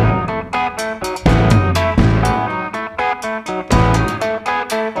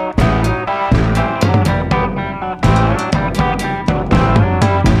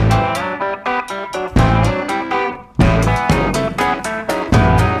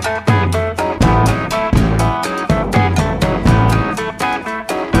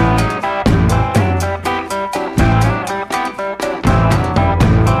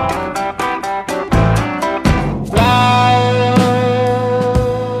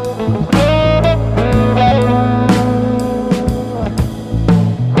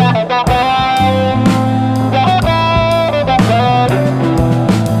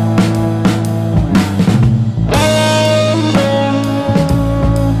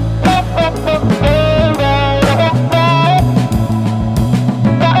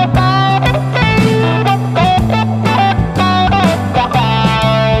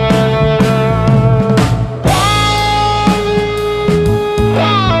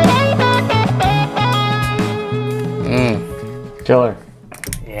 Killer.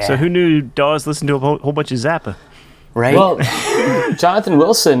 Yeah. So who knew Dawes listened to a whole bunch of Zappa? Right? Well, Jonathan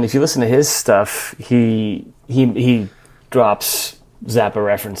Wilson, if you listen to his stuff, he drops Zappa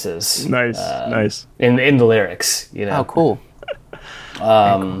references. Nice. In the lyrics, you know. Oh, cool.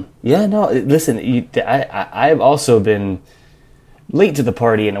 Yeah, no, listen, I've also been late to the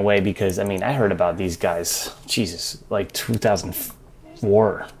party in a way because, I mean, I heard about these guys, Jesus, like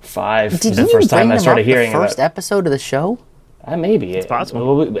 2004, 5. Did the you first time bring I them started up hearing the first about episode of the show? Maybe. It's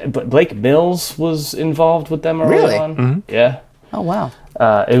possible. But Blake Mills was involved with them early Really? on. Mm-hmm. Yeah. Oh, wow.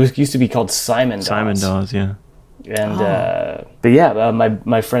 It used to be called Simon Dawes. Simon Dawes, yeah. And but yeah,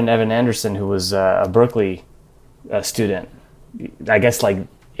 my friend Evan Anderson, who was a Berkeley student, I guess like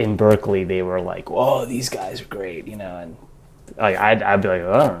in Berkeley they were like, "Whoa, these guys are great," you know, and like I'd be like,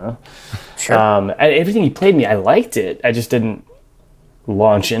 "I don't know." Sure. And everything he played me, I liked it. I just didn't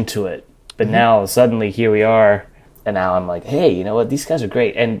launch into it. But now suddenly here we are, and now I'm like, "Hey, you know what? These guys are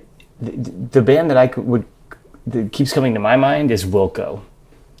great." And the band that that keeps coming to my mind is Wilco.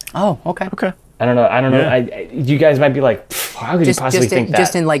 Oh, okay. Okay. I don't know. Yeah. You guys might be like, how could you possibly think that?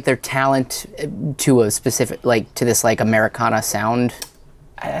 Just in like their talent to a specific, like to this like Americana sound.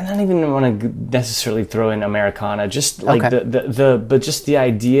 I don't even want to necessarily throw in Americana. Just like Okay. but just the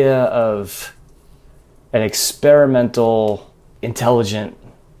idea of an experimental, intelligent,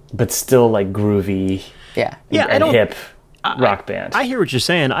 but still like groovy, Yeah. Yeah, and hip rock band. I hear what you're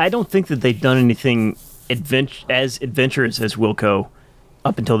saying. I don't think that they've done anything as adventurous as Wilco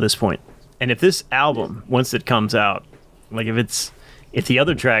up until this point. And if this album, once it comes out, like if the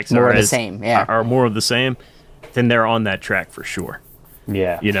other tracks More are of the same, yeah. are more of the same, then they're on that track for sure.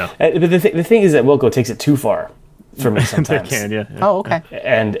 Yeah, You know. But the thing is that Wilco takes it too far for me They sometimes. can, yeah. Oh, okay.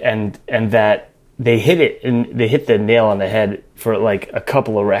 And that they hit the nail on the head for like a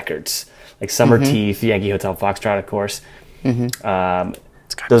couple of records, like Summer Teeth, Yankee Hotel Foxtrot, of course. Those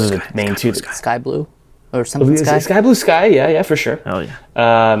are the main two. Sky Blue or something. Sky Blue Sky, yeah, for sure. Hell yeah.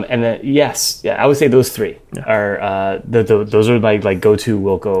 And then I would say those three are those are my like go-to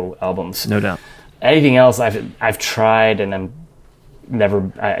Wilco albums. No doubt. Anything else I've tried and I'm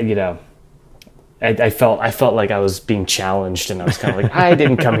never I felt like I was being challenged and I was kind of like I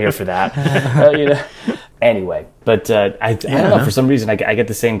didn't come here for that. Anyway, but I don't know, for some reason I get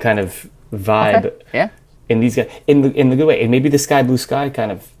the same kind of vibe. Okay. Yeah. In these guys, in the good way, and maybe the Sky Blue Sky kind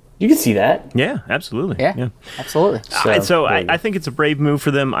of, you can see that. Yeah, absolutely. Yeah. Absolutely. So I think it's a brave move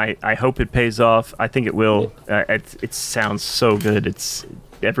for them. I hope it pays off. I think it will. It sounds so good. It's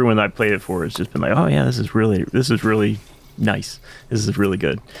everyone that I played it for has just been like, oh yeah, this is really nice. This is really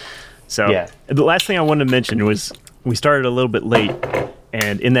good. So the last thing I wanted to mention was we started a little bit late,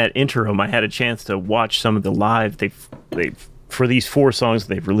 and in that interim, I had a chance to watch some of the live. They've for these 4 songs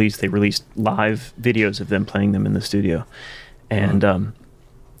they released live videos of them playing them in the studio, and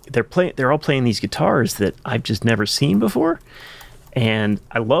they're all playing these guitars that I've just never seen before, And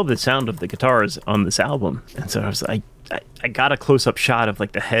I love the sound of the guitars on this album. And so I got a close-up shot of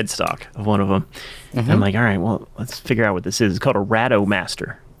like the headstock of one of them. And I'm like, all right, well, let's figure out what this is. It's called a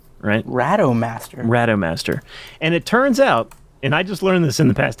Radomaster, right? Radomaster. And it turns out, and I just learned this in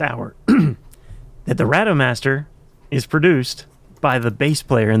the past hour, that the Radomaster is produced by the bass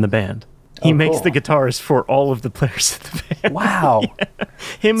player in the band. He makes the guitars for all of the players in the band. Wow. Yeah.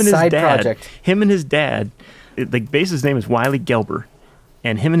 Him and Side his dad. project. Him and his dad. The bassist's name is Wiley Gelber.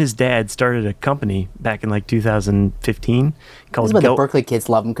 And him and his dad started a company back in like 2015 called This is why the Berkeley kids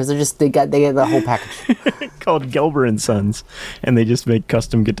love them, because they get the whole package. called Gelber and Sons, and they just make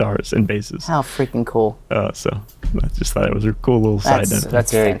custom guitars and basses. How freaking cool! So I just thought it was a cool little side note.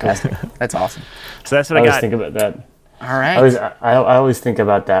 That's very fantastic. That's awesome. So that's what I always got. think about that. All right. I always think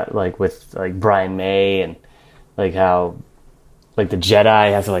about that, like with like Brian May, and like how like the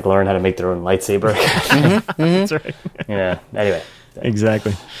Jedi have to like learn how to make their own lightsaber. That's right. Yeah. Anyway.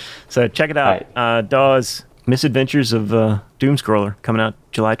 Exactly. So check it out. Right. Dawes Misadventures of Doomscroller coming out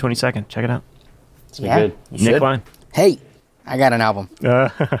July 22nd. Check it out. It's good. Nick Klein. Hey, I got an album. I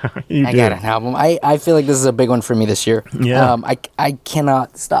got an album. I feel like this is a big one for me this year. Yeah. I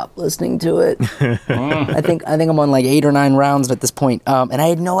cannot stop listening to it. I think I'm on like 8 or 9 rounds at this point. And I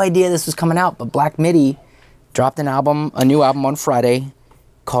had no idea this was coming out, but Black Midi dropped a new album on Friday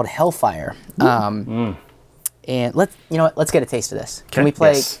called Hellfire. And let's get a taste of this. Can we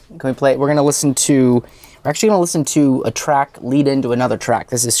play? Yes. Can we play? We're actually gonna listen to a track lead into another track.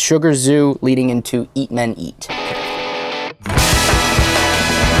 This is Sugar Zoo leading into Eat Men Eat.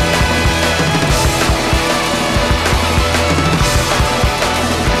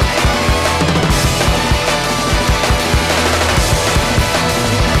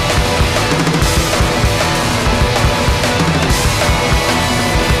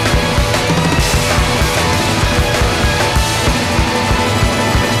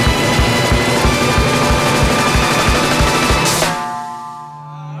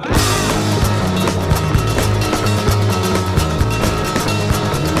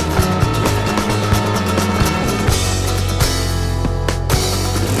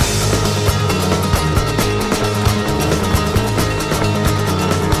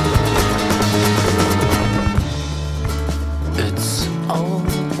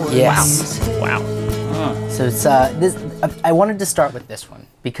 Yes. Wow. So it's this. I wanted to start with this one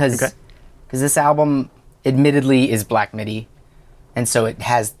because this album, admittedly, is Black Midi, and so it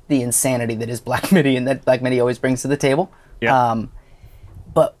has the insanity that is Black Midi and that Black Midi always brings to the table. Yeah.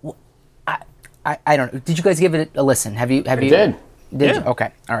 But I don't know. Did you guys give it a listen? Have you? Did. Did you?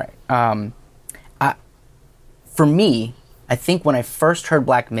 Okay. All right. For me, I think when I first heard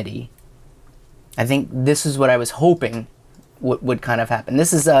Black Midi, I think this is what I was hoping would kind of happen.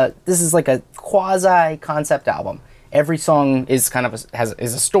 This is like a quasi concept album. Every song is kind of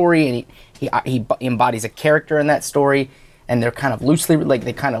is a story, and he embodies a character in that story, and they're kind of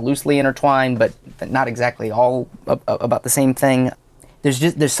loosely intertwined, but not exactly all about the same thing.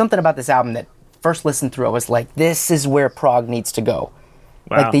 There's something about this album that first listen through I was like, this is where prog needs to go.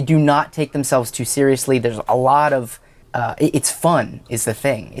 Wow. Like they do not take themselves too seriously. There's a lot of it's fun is the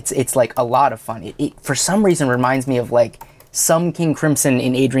thing. It's like a lot of fun. It for some reason reminds me of like some King Crimson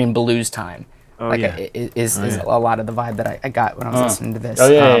in Adrian Belews time. Is a lot of the vibe that I got when I was listening to this.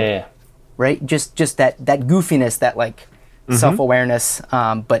 Yeah. Right? Just that goofiness, that like self-awareness,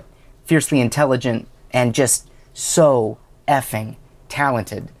 but fiercely intelligent and just so effing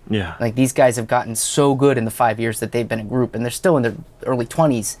talented. Yeah. Like these guys have gotten so good in the 5 years that they've been a group, and they're still in their early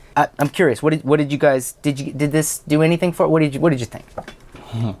 20s. I'm curious, what did you guys did this do anything for it? What did you think?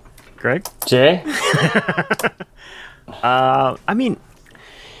 Greg? Jay? I mean,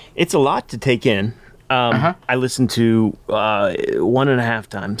 it's a lot to take in. I listened to 1.5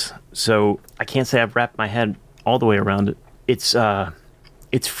 times, so I can't say I've wrapped my head all the way around it.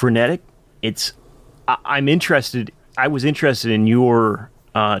 It's frenetic. I'm interested. I was interested in your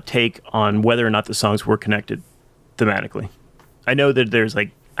take on whether or not the songs were connected thematically. I know that there's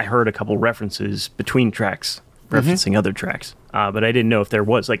I heard a couple references between tracks, referencing other tracks, but I didn't know if there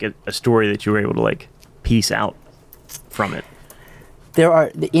was a story that you were able to piece out from it.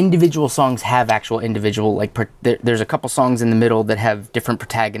 The individual songs have actual individual there's a couple songs in the middle that have different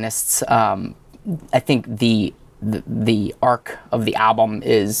protagonists. I think the arc of the album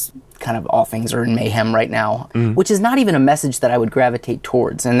is kind of all things are in mayhem right now, which is not even a message that I would gravitate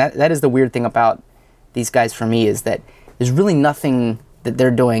towards. And that is the weird thing about these guys for me, is that there's really nothing that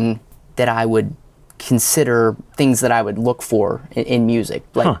they're doing that I would consider things that I would look for in music.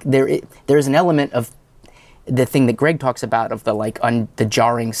 There is an element of the thing that Greg talks about of the like the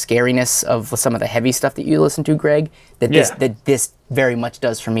jarring scariness of some of the heavy stuff that you listen to, Greg, that this very much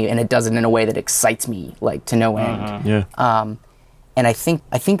does for me, and it does it in a way that excites me like to no end. Yeah. And I think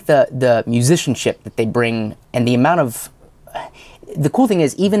the musicianship that they bring and the amount of the cool thing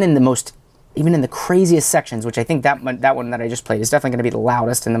is even in the craziest sections, which I think that one that I just played is definitely going to be the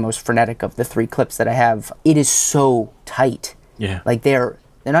loudest and the most frenetic of the 3 clips that I have. It is so tight. Yeah. Like they're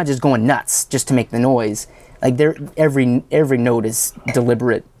not just going nuts just to make the noise. Like every note is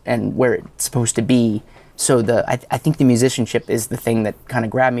deliberate and where it's supposed to be. So I think the musicianship is the thing that kind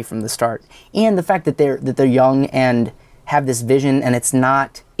of grabbed me from the start, and the fact that they're young and have this vision, and it's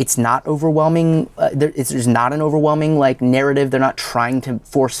not overwhelming. There's not an overwhelming like narrative. They're not trying to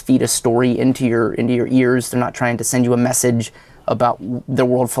force feed a story into your ears. They're not trying to send you a message about their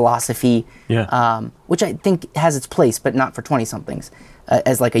world philosophy. Yeah. Which I think has its place, but not for 20-somethings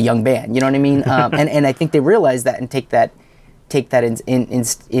as like a young band. You know what I mean? And I think they realize that and take that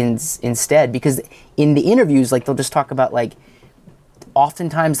instead, because in the interviews, like they'll just talk about like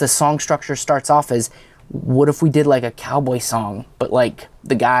oftentimes the song structure starts off as, what if we did like a cowboy song, but like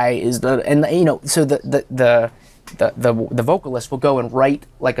the guy is so the vocalist will go and write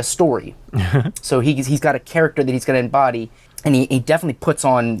like a story. So he's got a character that he's going to embody, and he definitely puts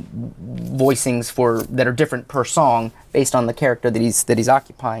on voicings that are different per song based on the character that he's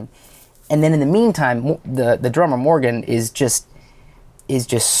occupying. And then in the meantime, the drummer Morgan is just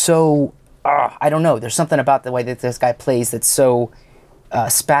so I don't know. There's something about the way that this guy plays that's so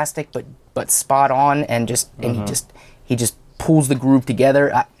spastic, but spot on, and he just pulls the groove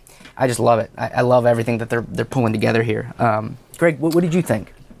together. I just love it. I love everything that they're pulling together here. Greg, what did you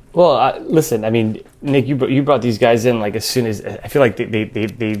think? Well, listen. I mean, Nick, you brought these guys in like as soon as I feel like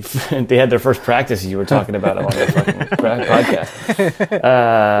they had their first practice. You were talking about them on the fucking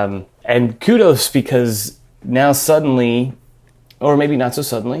podcast, and kudos, because now suddenly, or maybe not so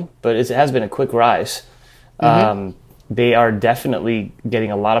suddenly, but it has been a quick rise. They are definitely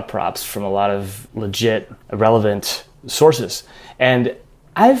getting a lot of props from a lot of legit, relevant sources. And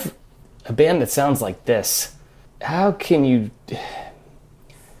a band that sounds like this, how can you...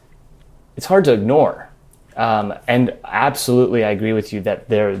 It's hard to ignore. And absolutely, I agree with you that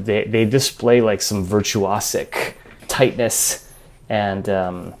they display like some virtuosic tightness. And,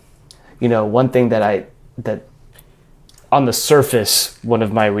 one thing that on the surface, one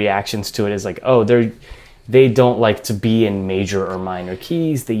of my reactions to it is like, oh, they don't like to be in major or minor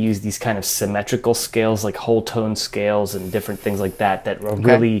keys. They use these kind of symmetrical scales, like whole tone scales and different things like that are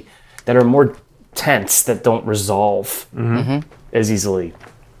really, that are more tense, that don't resolve as easily.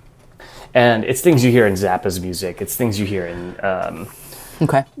 And it's things you hear in Zappa's music. It's things you hear in,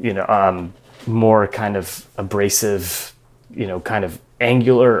 more kind of abrasive, kind of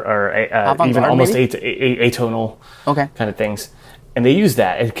angular or even almost atonal kind of things. And they use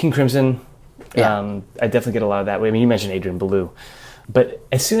that. At King Crimson, I definitely get a lot of that way. I mean, you mentioned Adrian Belew, but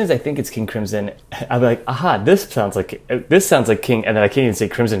as soon as I think it's King Crimson, I'll be like, aha, this sounds like King, and then I can't even say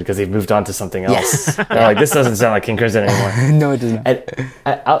Crimson because they've moved on to something else. They're like, this doesn't sound like King Crimson anymore. No, it doesn't. And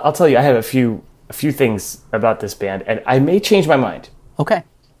I'll tell you, I have a few things about this band, and I may change my mind. Okay,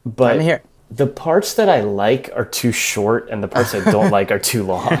 but let me hear it. The parts that I like are too short, and the parts I don't like are too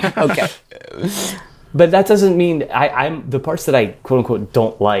long. Okay. But that doesn't mean I'm the parts that I quote unquote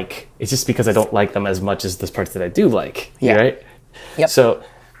don't like. It's just because I don't like them as much as the parts that I do like. Yeah. Right. Yep. So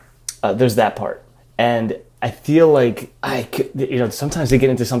there's that part, and I feel like sometimes they get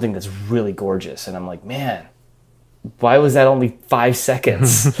into something that's really gorgeous, and I'm like, man, why was that only 5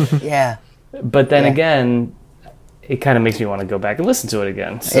 seconds? Yeah. But then again, it kind of makes me want to go back and listen to it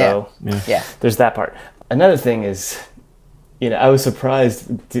again. So there's that part. Another thing is, I was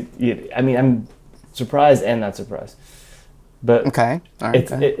surprised. I'm surprised and not surprised, but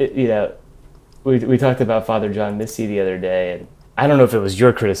we talked about Father John Misty the other day, and I don't know if it was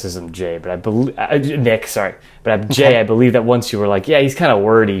your criticism, Jay, but I believe Nick, sorry, but Jay, I believe that once you were like, yeah, he's kind of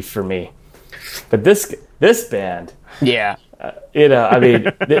wordy for me, but this band, these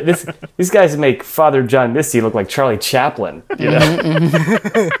guys make Father John Misty look like Charlie Chaplin. Good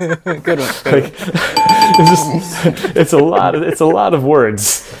one. It's a lot of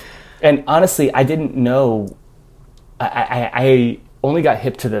words. And honestly, I didn't know. I only got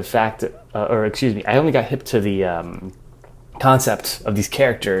hip to the fact, I only got hip to the concept of these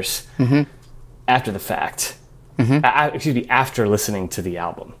characters after the fact. After listening to the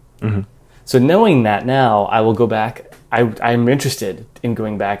album. So knowing that now, I will go back. I'm interested in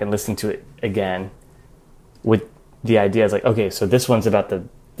going back and listening to it again, with the ideas like, okay, so this one's about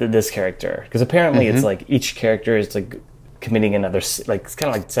this character, because apparently it's like each character is like committing like it's kind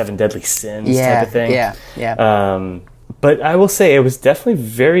of like 7 deadly sins type of thing. Yeah. But I will say it was definitely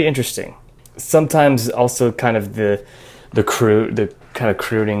very interesting. Sometimes also kind of the kind of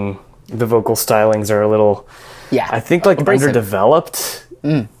crooning, the vocal stylings are a little, I think like abrasive. Underdeveloped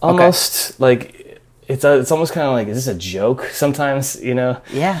almost. Like it's almost kind of like, is this a joke sometimes, you know?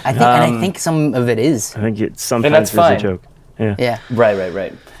 Yeah, I think some of it is. I think it sometimes and that's is fine. a joke. Yeah. Yeah.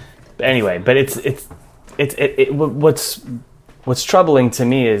 Right. But anyway, but what's troubling to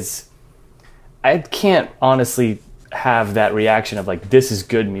me is I can't honestly have that reaction of like, this is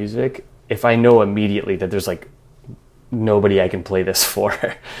good music if I know immediately that there's like nobody I can play this for.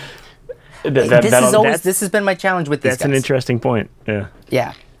 This has been my challenge with these guys. That's an interesting point. Yeah.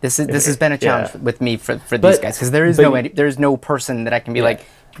 Yeah. This has been a challenge with me for these guys, because there is no person that I can be like,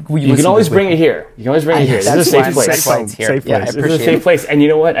 you can always bring it here. You can always bring it here. This is a safe place. That's why it's here. Safe Yeah, I place. This is a appreciate safe it. place. And you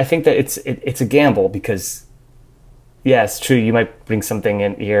know what? I think that it's a gamble, because it's true, you might bring something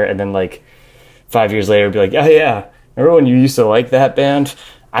in here and then like 5 years later be like, oh yeah, remember when you used to like that band?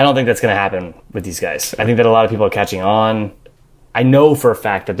 I don't think that's going to happen with these guys. I think that a lot of people are catching on. I know for a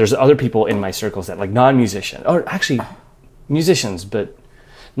fact that there's other people in my circles that like non-musicians, or actually musicians, but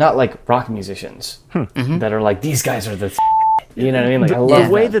not like rock musicians, that are like, these guys are the you know what I mean? Like, I love the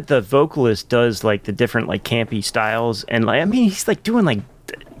way that. that the vocalist does like the different like campy styles, and like, I mean, he's like doing like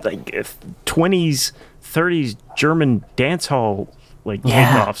 20s 30s German dance hall like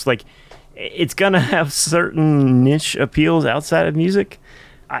takeoffs. Like, it's gonna have certain niche appeals outside of music.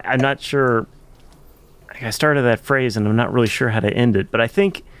 I'm not sure. I started that phrase and I'm not really sure how to end it, but I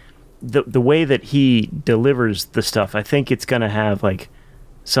think the way that he delivers the stuff, I think it's gonna have like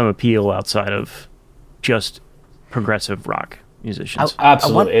some appeal outside of just progressive rock musicians.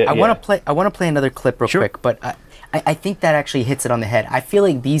 Absolutely. I want to play another clip real quick, but I think that actually hits it on the head. I feel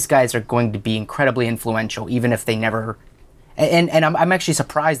like these guys are going to be incredibly influential, even if they never. And I'm actually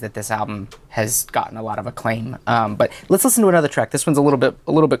surprised that this album has gotten a lot of acclaim. But let's listen to another track. This one's a little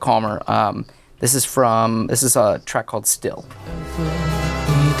bit calmer. This is a track called "Still."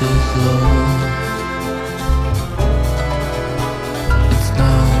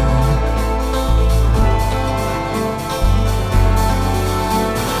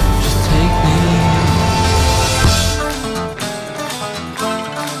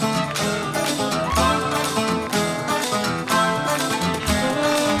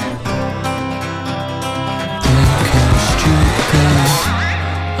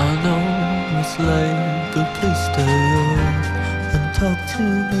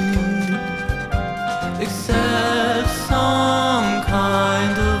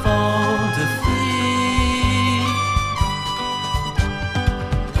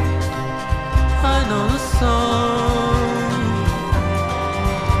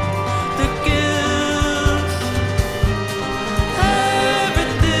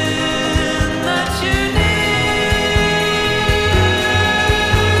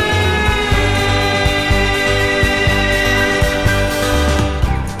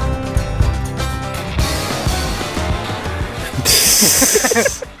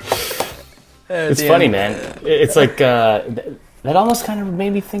 It's funny, man. It's like that almost kind of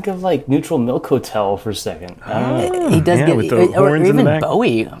made me think of like Neutral Milk Hotel for a second. He does get, with the or horns in the even back.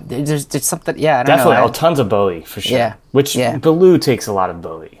 Bowie. There's something. Yeah, I don't Definitely, know. tons of Bowie for sure. Yeah. Which Baloo takes a lot of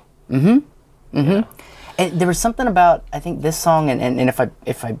Bowie. And there was something about, I think, this song, and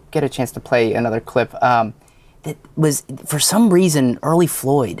if I get a chance to play another clip, that was for some reason early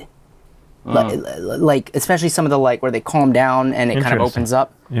Floyd, like especially some of the like where they calm down and it kind of opens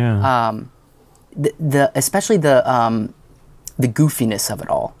up. Yeah. Especially the goofiness of it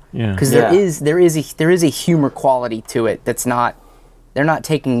all. Yeah. Because there is a humor quality to it that's not. They're not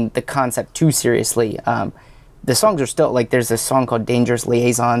taking the concept too seriously. The songs are still like, there's this song called "Dangerous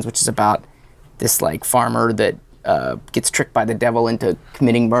Liaisons," which is about this like farmer that gets tricked by the devil into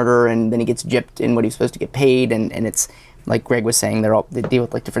committing murder, and then he gets gypped in what he's supposed to get paid, and it's like Greg was saying, they deal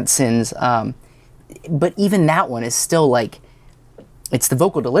with like different sins. But even that one is still like, it's the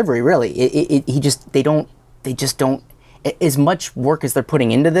vocal delivery really. They just don't as much work as they're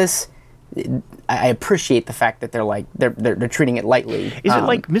putting into this. I appreciate the fact that they're treating it lightly. Is it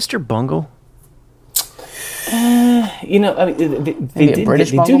like Mr. Bungle? You know, I mean, they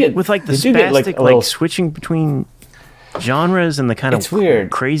do get With like the they do get, spastic, a little, switching between genres and the kind It's of weird.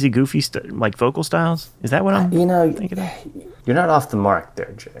 crazy, goofy, like vocal styles. Is that what I'm thinking of? You're not off the mark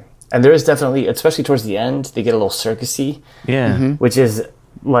there, Jay. And there is definitely, especially towards the end, they get a little circusy. Yeah. Which is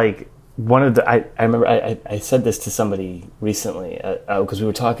like one of the. I remember I said this to somebody recently because we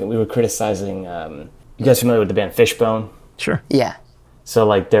were criticizing. You guys familiar with the band Fishbone? Sure. Yeah. So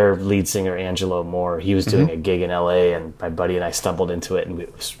like their lead singer Angelo Moore, he was doing a gig in LA, and my buddy and I stumbled into it, and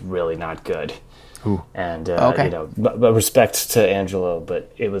it was really not good. Ooh. And but respect to Angelo,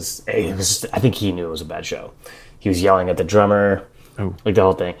 but it was I think he knew it was a bad show. He was yelling at the drummer, like the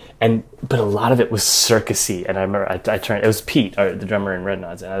whole thing, but a lot of it was circusy. And I remember I turned, it was Pete, the drummer in Red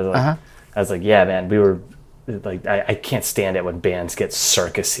Knots, and I was like, yeah, man, we were. Like I can't stand it when bands get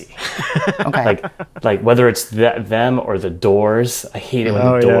circusy. Okay. like whether it's them or the Doors. I hate it when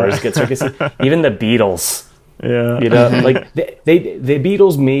the Doors get circusy. Even the Beatles. Yeah. You know, like the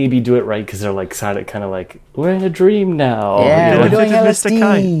Beatles maybe do it right because they're like kind of like we're in a dream now. Yeah, you know? we're doing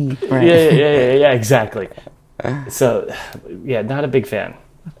LSD. Right. Yeah, exactly. So yeah, not a big fan.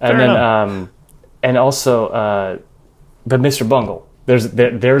 Fair enough. And also, but Mr. Bungle.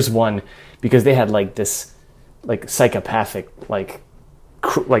 There's one because they had like this. Like psychopathic, like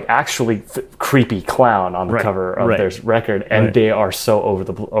actually creepy clown on the cover of their record, and they are so all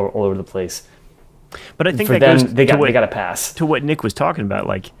over the place. But I think for that them, goes they got a pass to what Nick was talking about,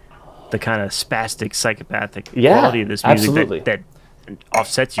 like the kind of spastic, psychopathic quality of this music that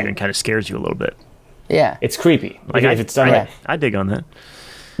offsets you and kind of scares you a little bit. Yeah, it's creepy. Like if it's done right, I dig on that.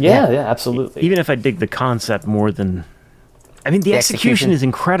 Yeah, absolutely. Even if I dig the concept more than, I mean, the execution is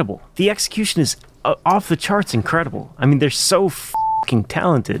incredible. The execution is off the charts incredible. I mean, they're so fucking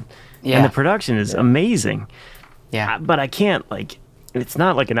talented, and the production is amazing. Yeah, but I can't it's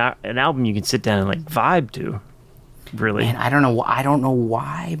not like an album you can sit down and like vibe to. Really, man, I don't know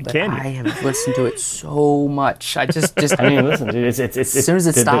why, but I have listened to it so much. I just I mean, listen, dude, it's as soon as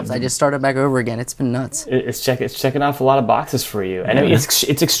it stops, I just start it back over again. It's been nuts. It's checking off a lot of boxes for you, and I mean, it's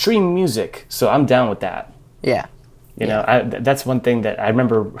extreme music, so I'm down with that. Yeah, you know, that's one thing that I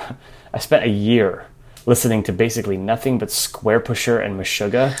remember. I spent a year listening to basically nothing but Square Pusher and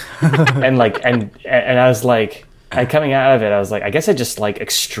Meshuggah, and I was like, coming out of it, I was like, I guess I just like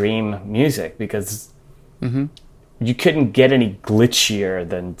extreme music because you couldn't get any glitchier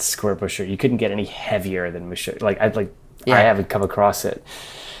than Square Pusher. You couldn't get any heavier than Meshuggah. I haven't come across it,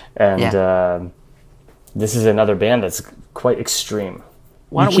 and this is another band that's quite extreme.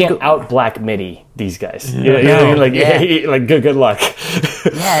 You can't out Black Midi these guys. Good luck.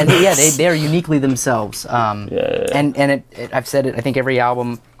 They're uniquely themselves. And I've said it. I think every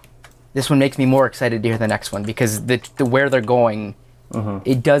album, this one makes me more excited to hear the next one because the where they're going,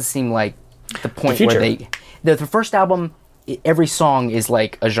 it does seem like the point where the first album, every song is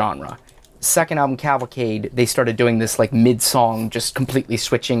like a genre. Second album, Cavalcade, they started doing this like mid-song, just completely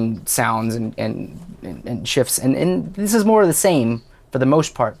switching sounds and shifts, and this is more of the same. For the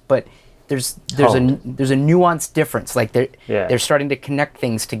most part, but there's a nuanced difference. Like they're starting to connect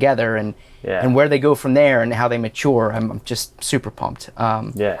things together, and where they go from there and how they mature. I'm just super pumped.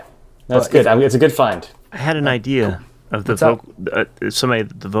 That's good. It's a good find. I had an idea of the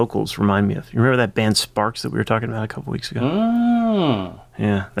the vocals remind me of. You remember that band Sparks that we were talking about a couple weeks ago?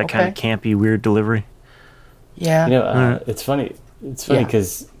 Yeah, that kind of campy, weird delivery. Yeah, you know, it's funny. It's funny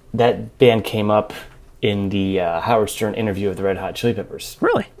because that band came up in the Howard Stern interview of the Red Hot Chili Peppers.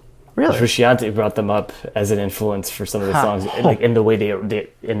 Really? Frusciante brought them up as an influence for some of the songs, like in the way they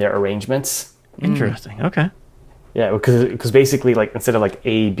in their arrangements. Interesting. Okay. Yeah, because basically, like instead of like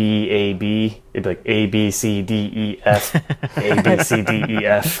A B, it'd be like A B C D E F, A B C D E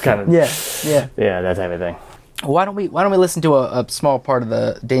F, kind of. Yeah, that type of thing. Why don't we listen to a small part of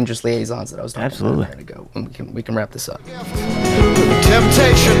the Dangerous Liaisons that I was talking Absolutely. about a minute ago, and we can wrap this up.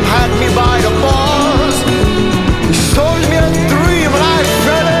 Temptation had me by the balls. He sold me a dream and I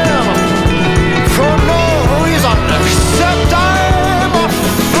fell in for no reason except I'm a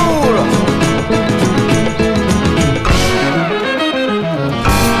fool.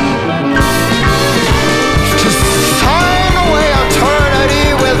 To sign away eternity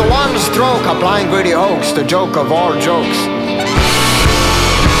with one stroke, a blind greedy hoax, the joke of all jokes.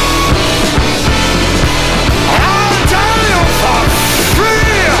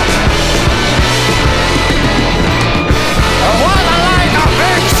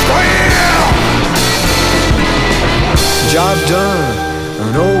 Job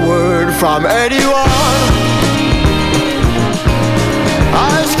done, no word from anyone.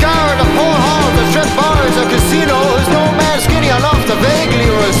 I scoured the pool halls, the strip bars, the casinos. No man skinny enough to vaguely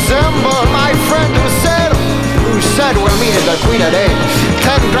resemble my friend who said we'll meet at the Queen at 8.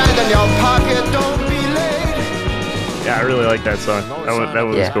 10 grand in your pocket, don't be late. Yeah, I really like that song. That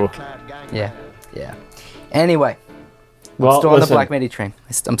was cool. Yeah. Anyway, Well, I'm still on listen, the Black Midi train.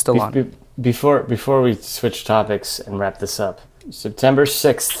 I'm still on. Before we switch topics and wrap this up, September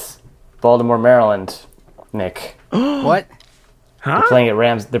 6th, Baltimore, Maryland, Nick. What? Huh? They're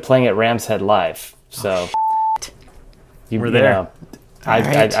playing at Rams Head Live. So We're there.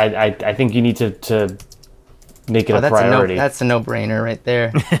 I think you need to make it a priority. That's a no-brainer right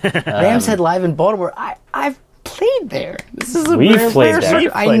there. Rams Head Live in Baltimore. I've played there. This is a We've played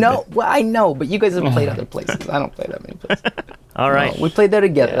there. I know. Well, I know, but you guys have played other places. I don't play that many places. All right. No, we played there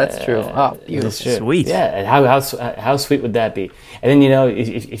together. That's true. Oh, beautiful. Sweet. Yeah, and how sweet would that be? And then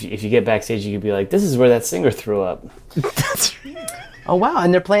if you get backstage, you could be like, "This is where that singer threw up." Oh wow!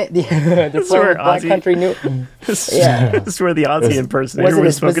 And they're playing. They're playing Black Country New. Yeah, This is where the Aussie impersonator was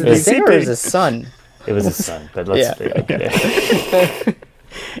was it smoking his singer or PCP. his son? It was his son, but let's Yeah.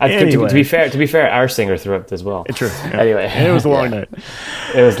 Anyway. to be fair, our singer threw up as well. True. Yeah. Anyway, And it was a long night.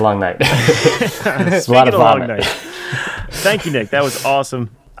 It was a long night. It's a lot of long vomit. night. Thank you, Nick. That was awesome.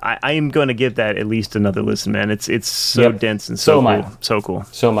 I am going to give that at least another listen, man. It's so dense and so cool. So cool.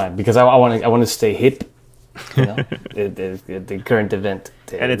 So mine, because I want to stay hip. You know, the current event.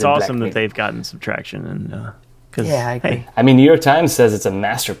 And it's awesome that they've gotten some traction. And Yeah, I agree. hey, I mean, New York Times says it's a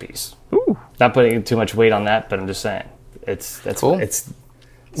masterpiece. ooh. Not putting too much weight on that, but I'm just saying that's Cool. It's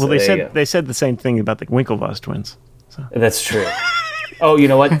Well, so they said the same thing about the Winklevoss twins. So. that's true. Oh, you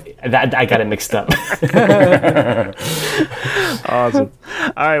know what? I got it mixed up. Awesome.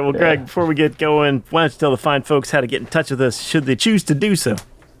 All right, well, Greg, before we get going, why don't you tell the fine folks how to get in touch with us should they choose to do so?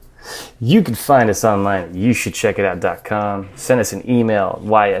 You can find us online at youshouldcheckitout.com. Send us an email,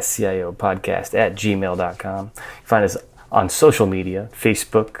 ysciopodcast@gmail.com. Find us on social media,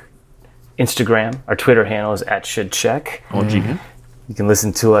 Facebook, Instagram. Our Twitter handle is @shouldcheck. You can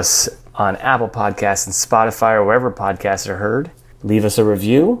listen to us on Apple Podcasts and Spotify or wherever podcasts are heard. Leave us a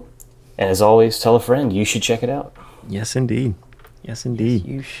review. And as always, tell a friend. You should check it out. Yes, indeed. Yes, indeed.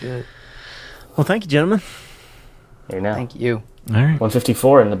 You should. Well, thank you, gentlemen. Here now. Thank you. All right.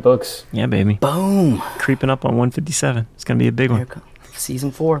 154 in the books. Yeah, baby. Boom. Creeping up on 157. It's going to be a big Here one. comes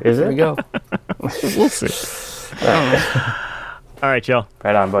season 4. Is Here it? we go. We'll see. All right, y'all.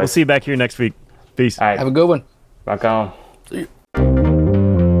 Right on, boys. We'll see you back here next week. Peace. All right. Have a good one. Rock on. See you.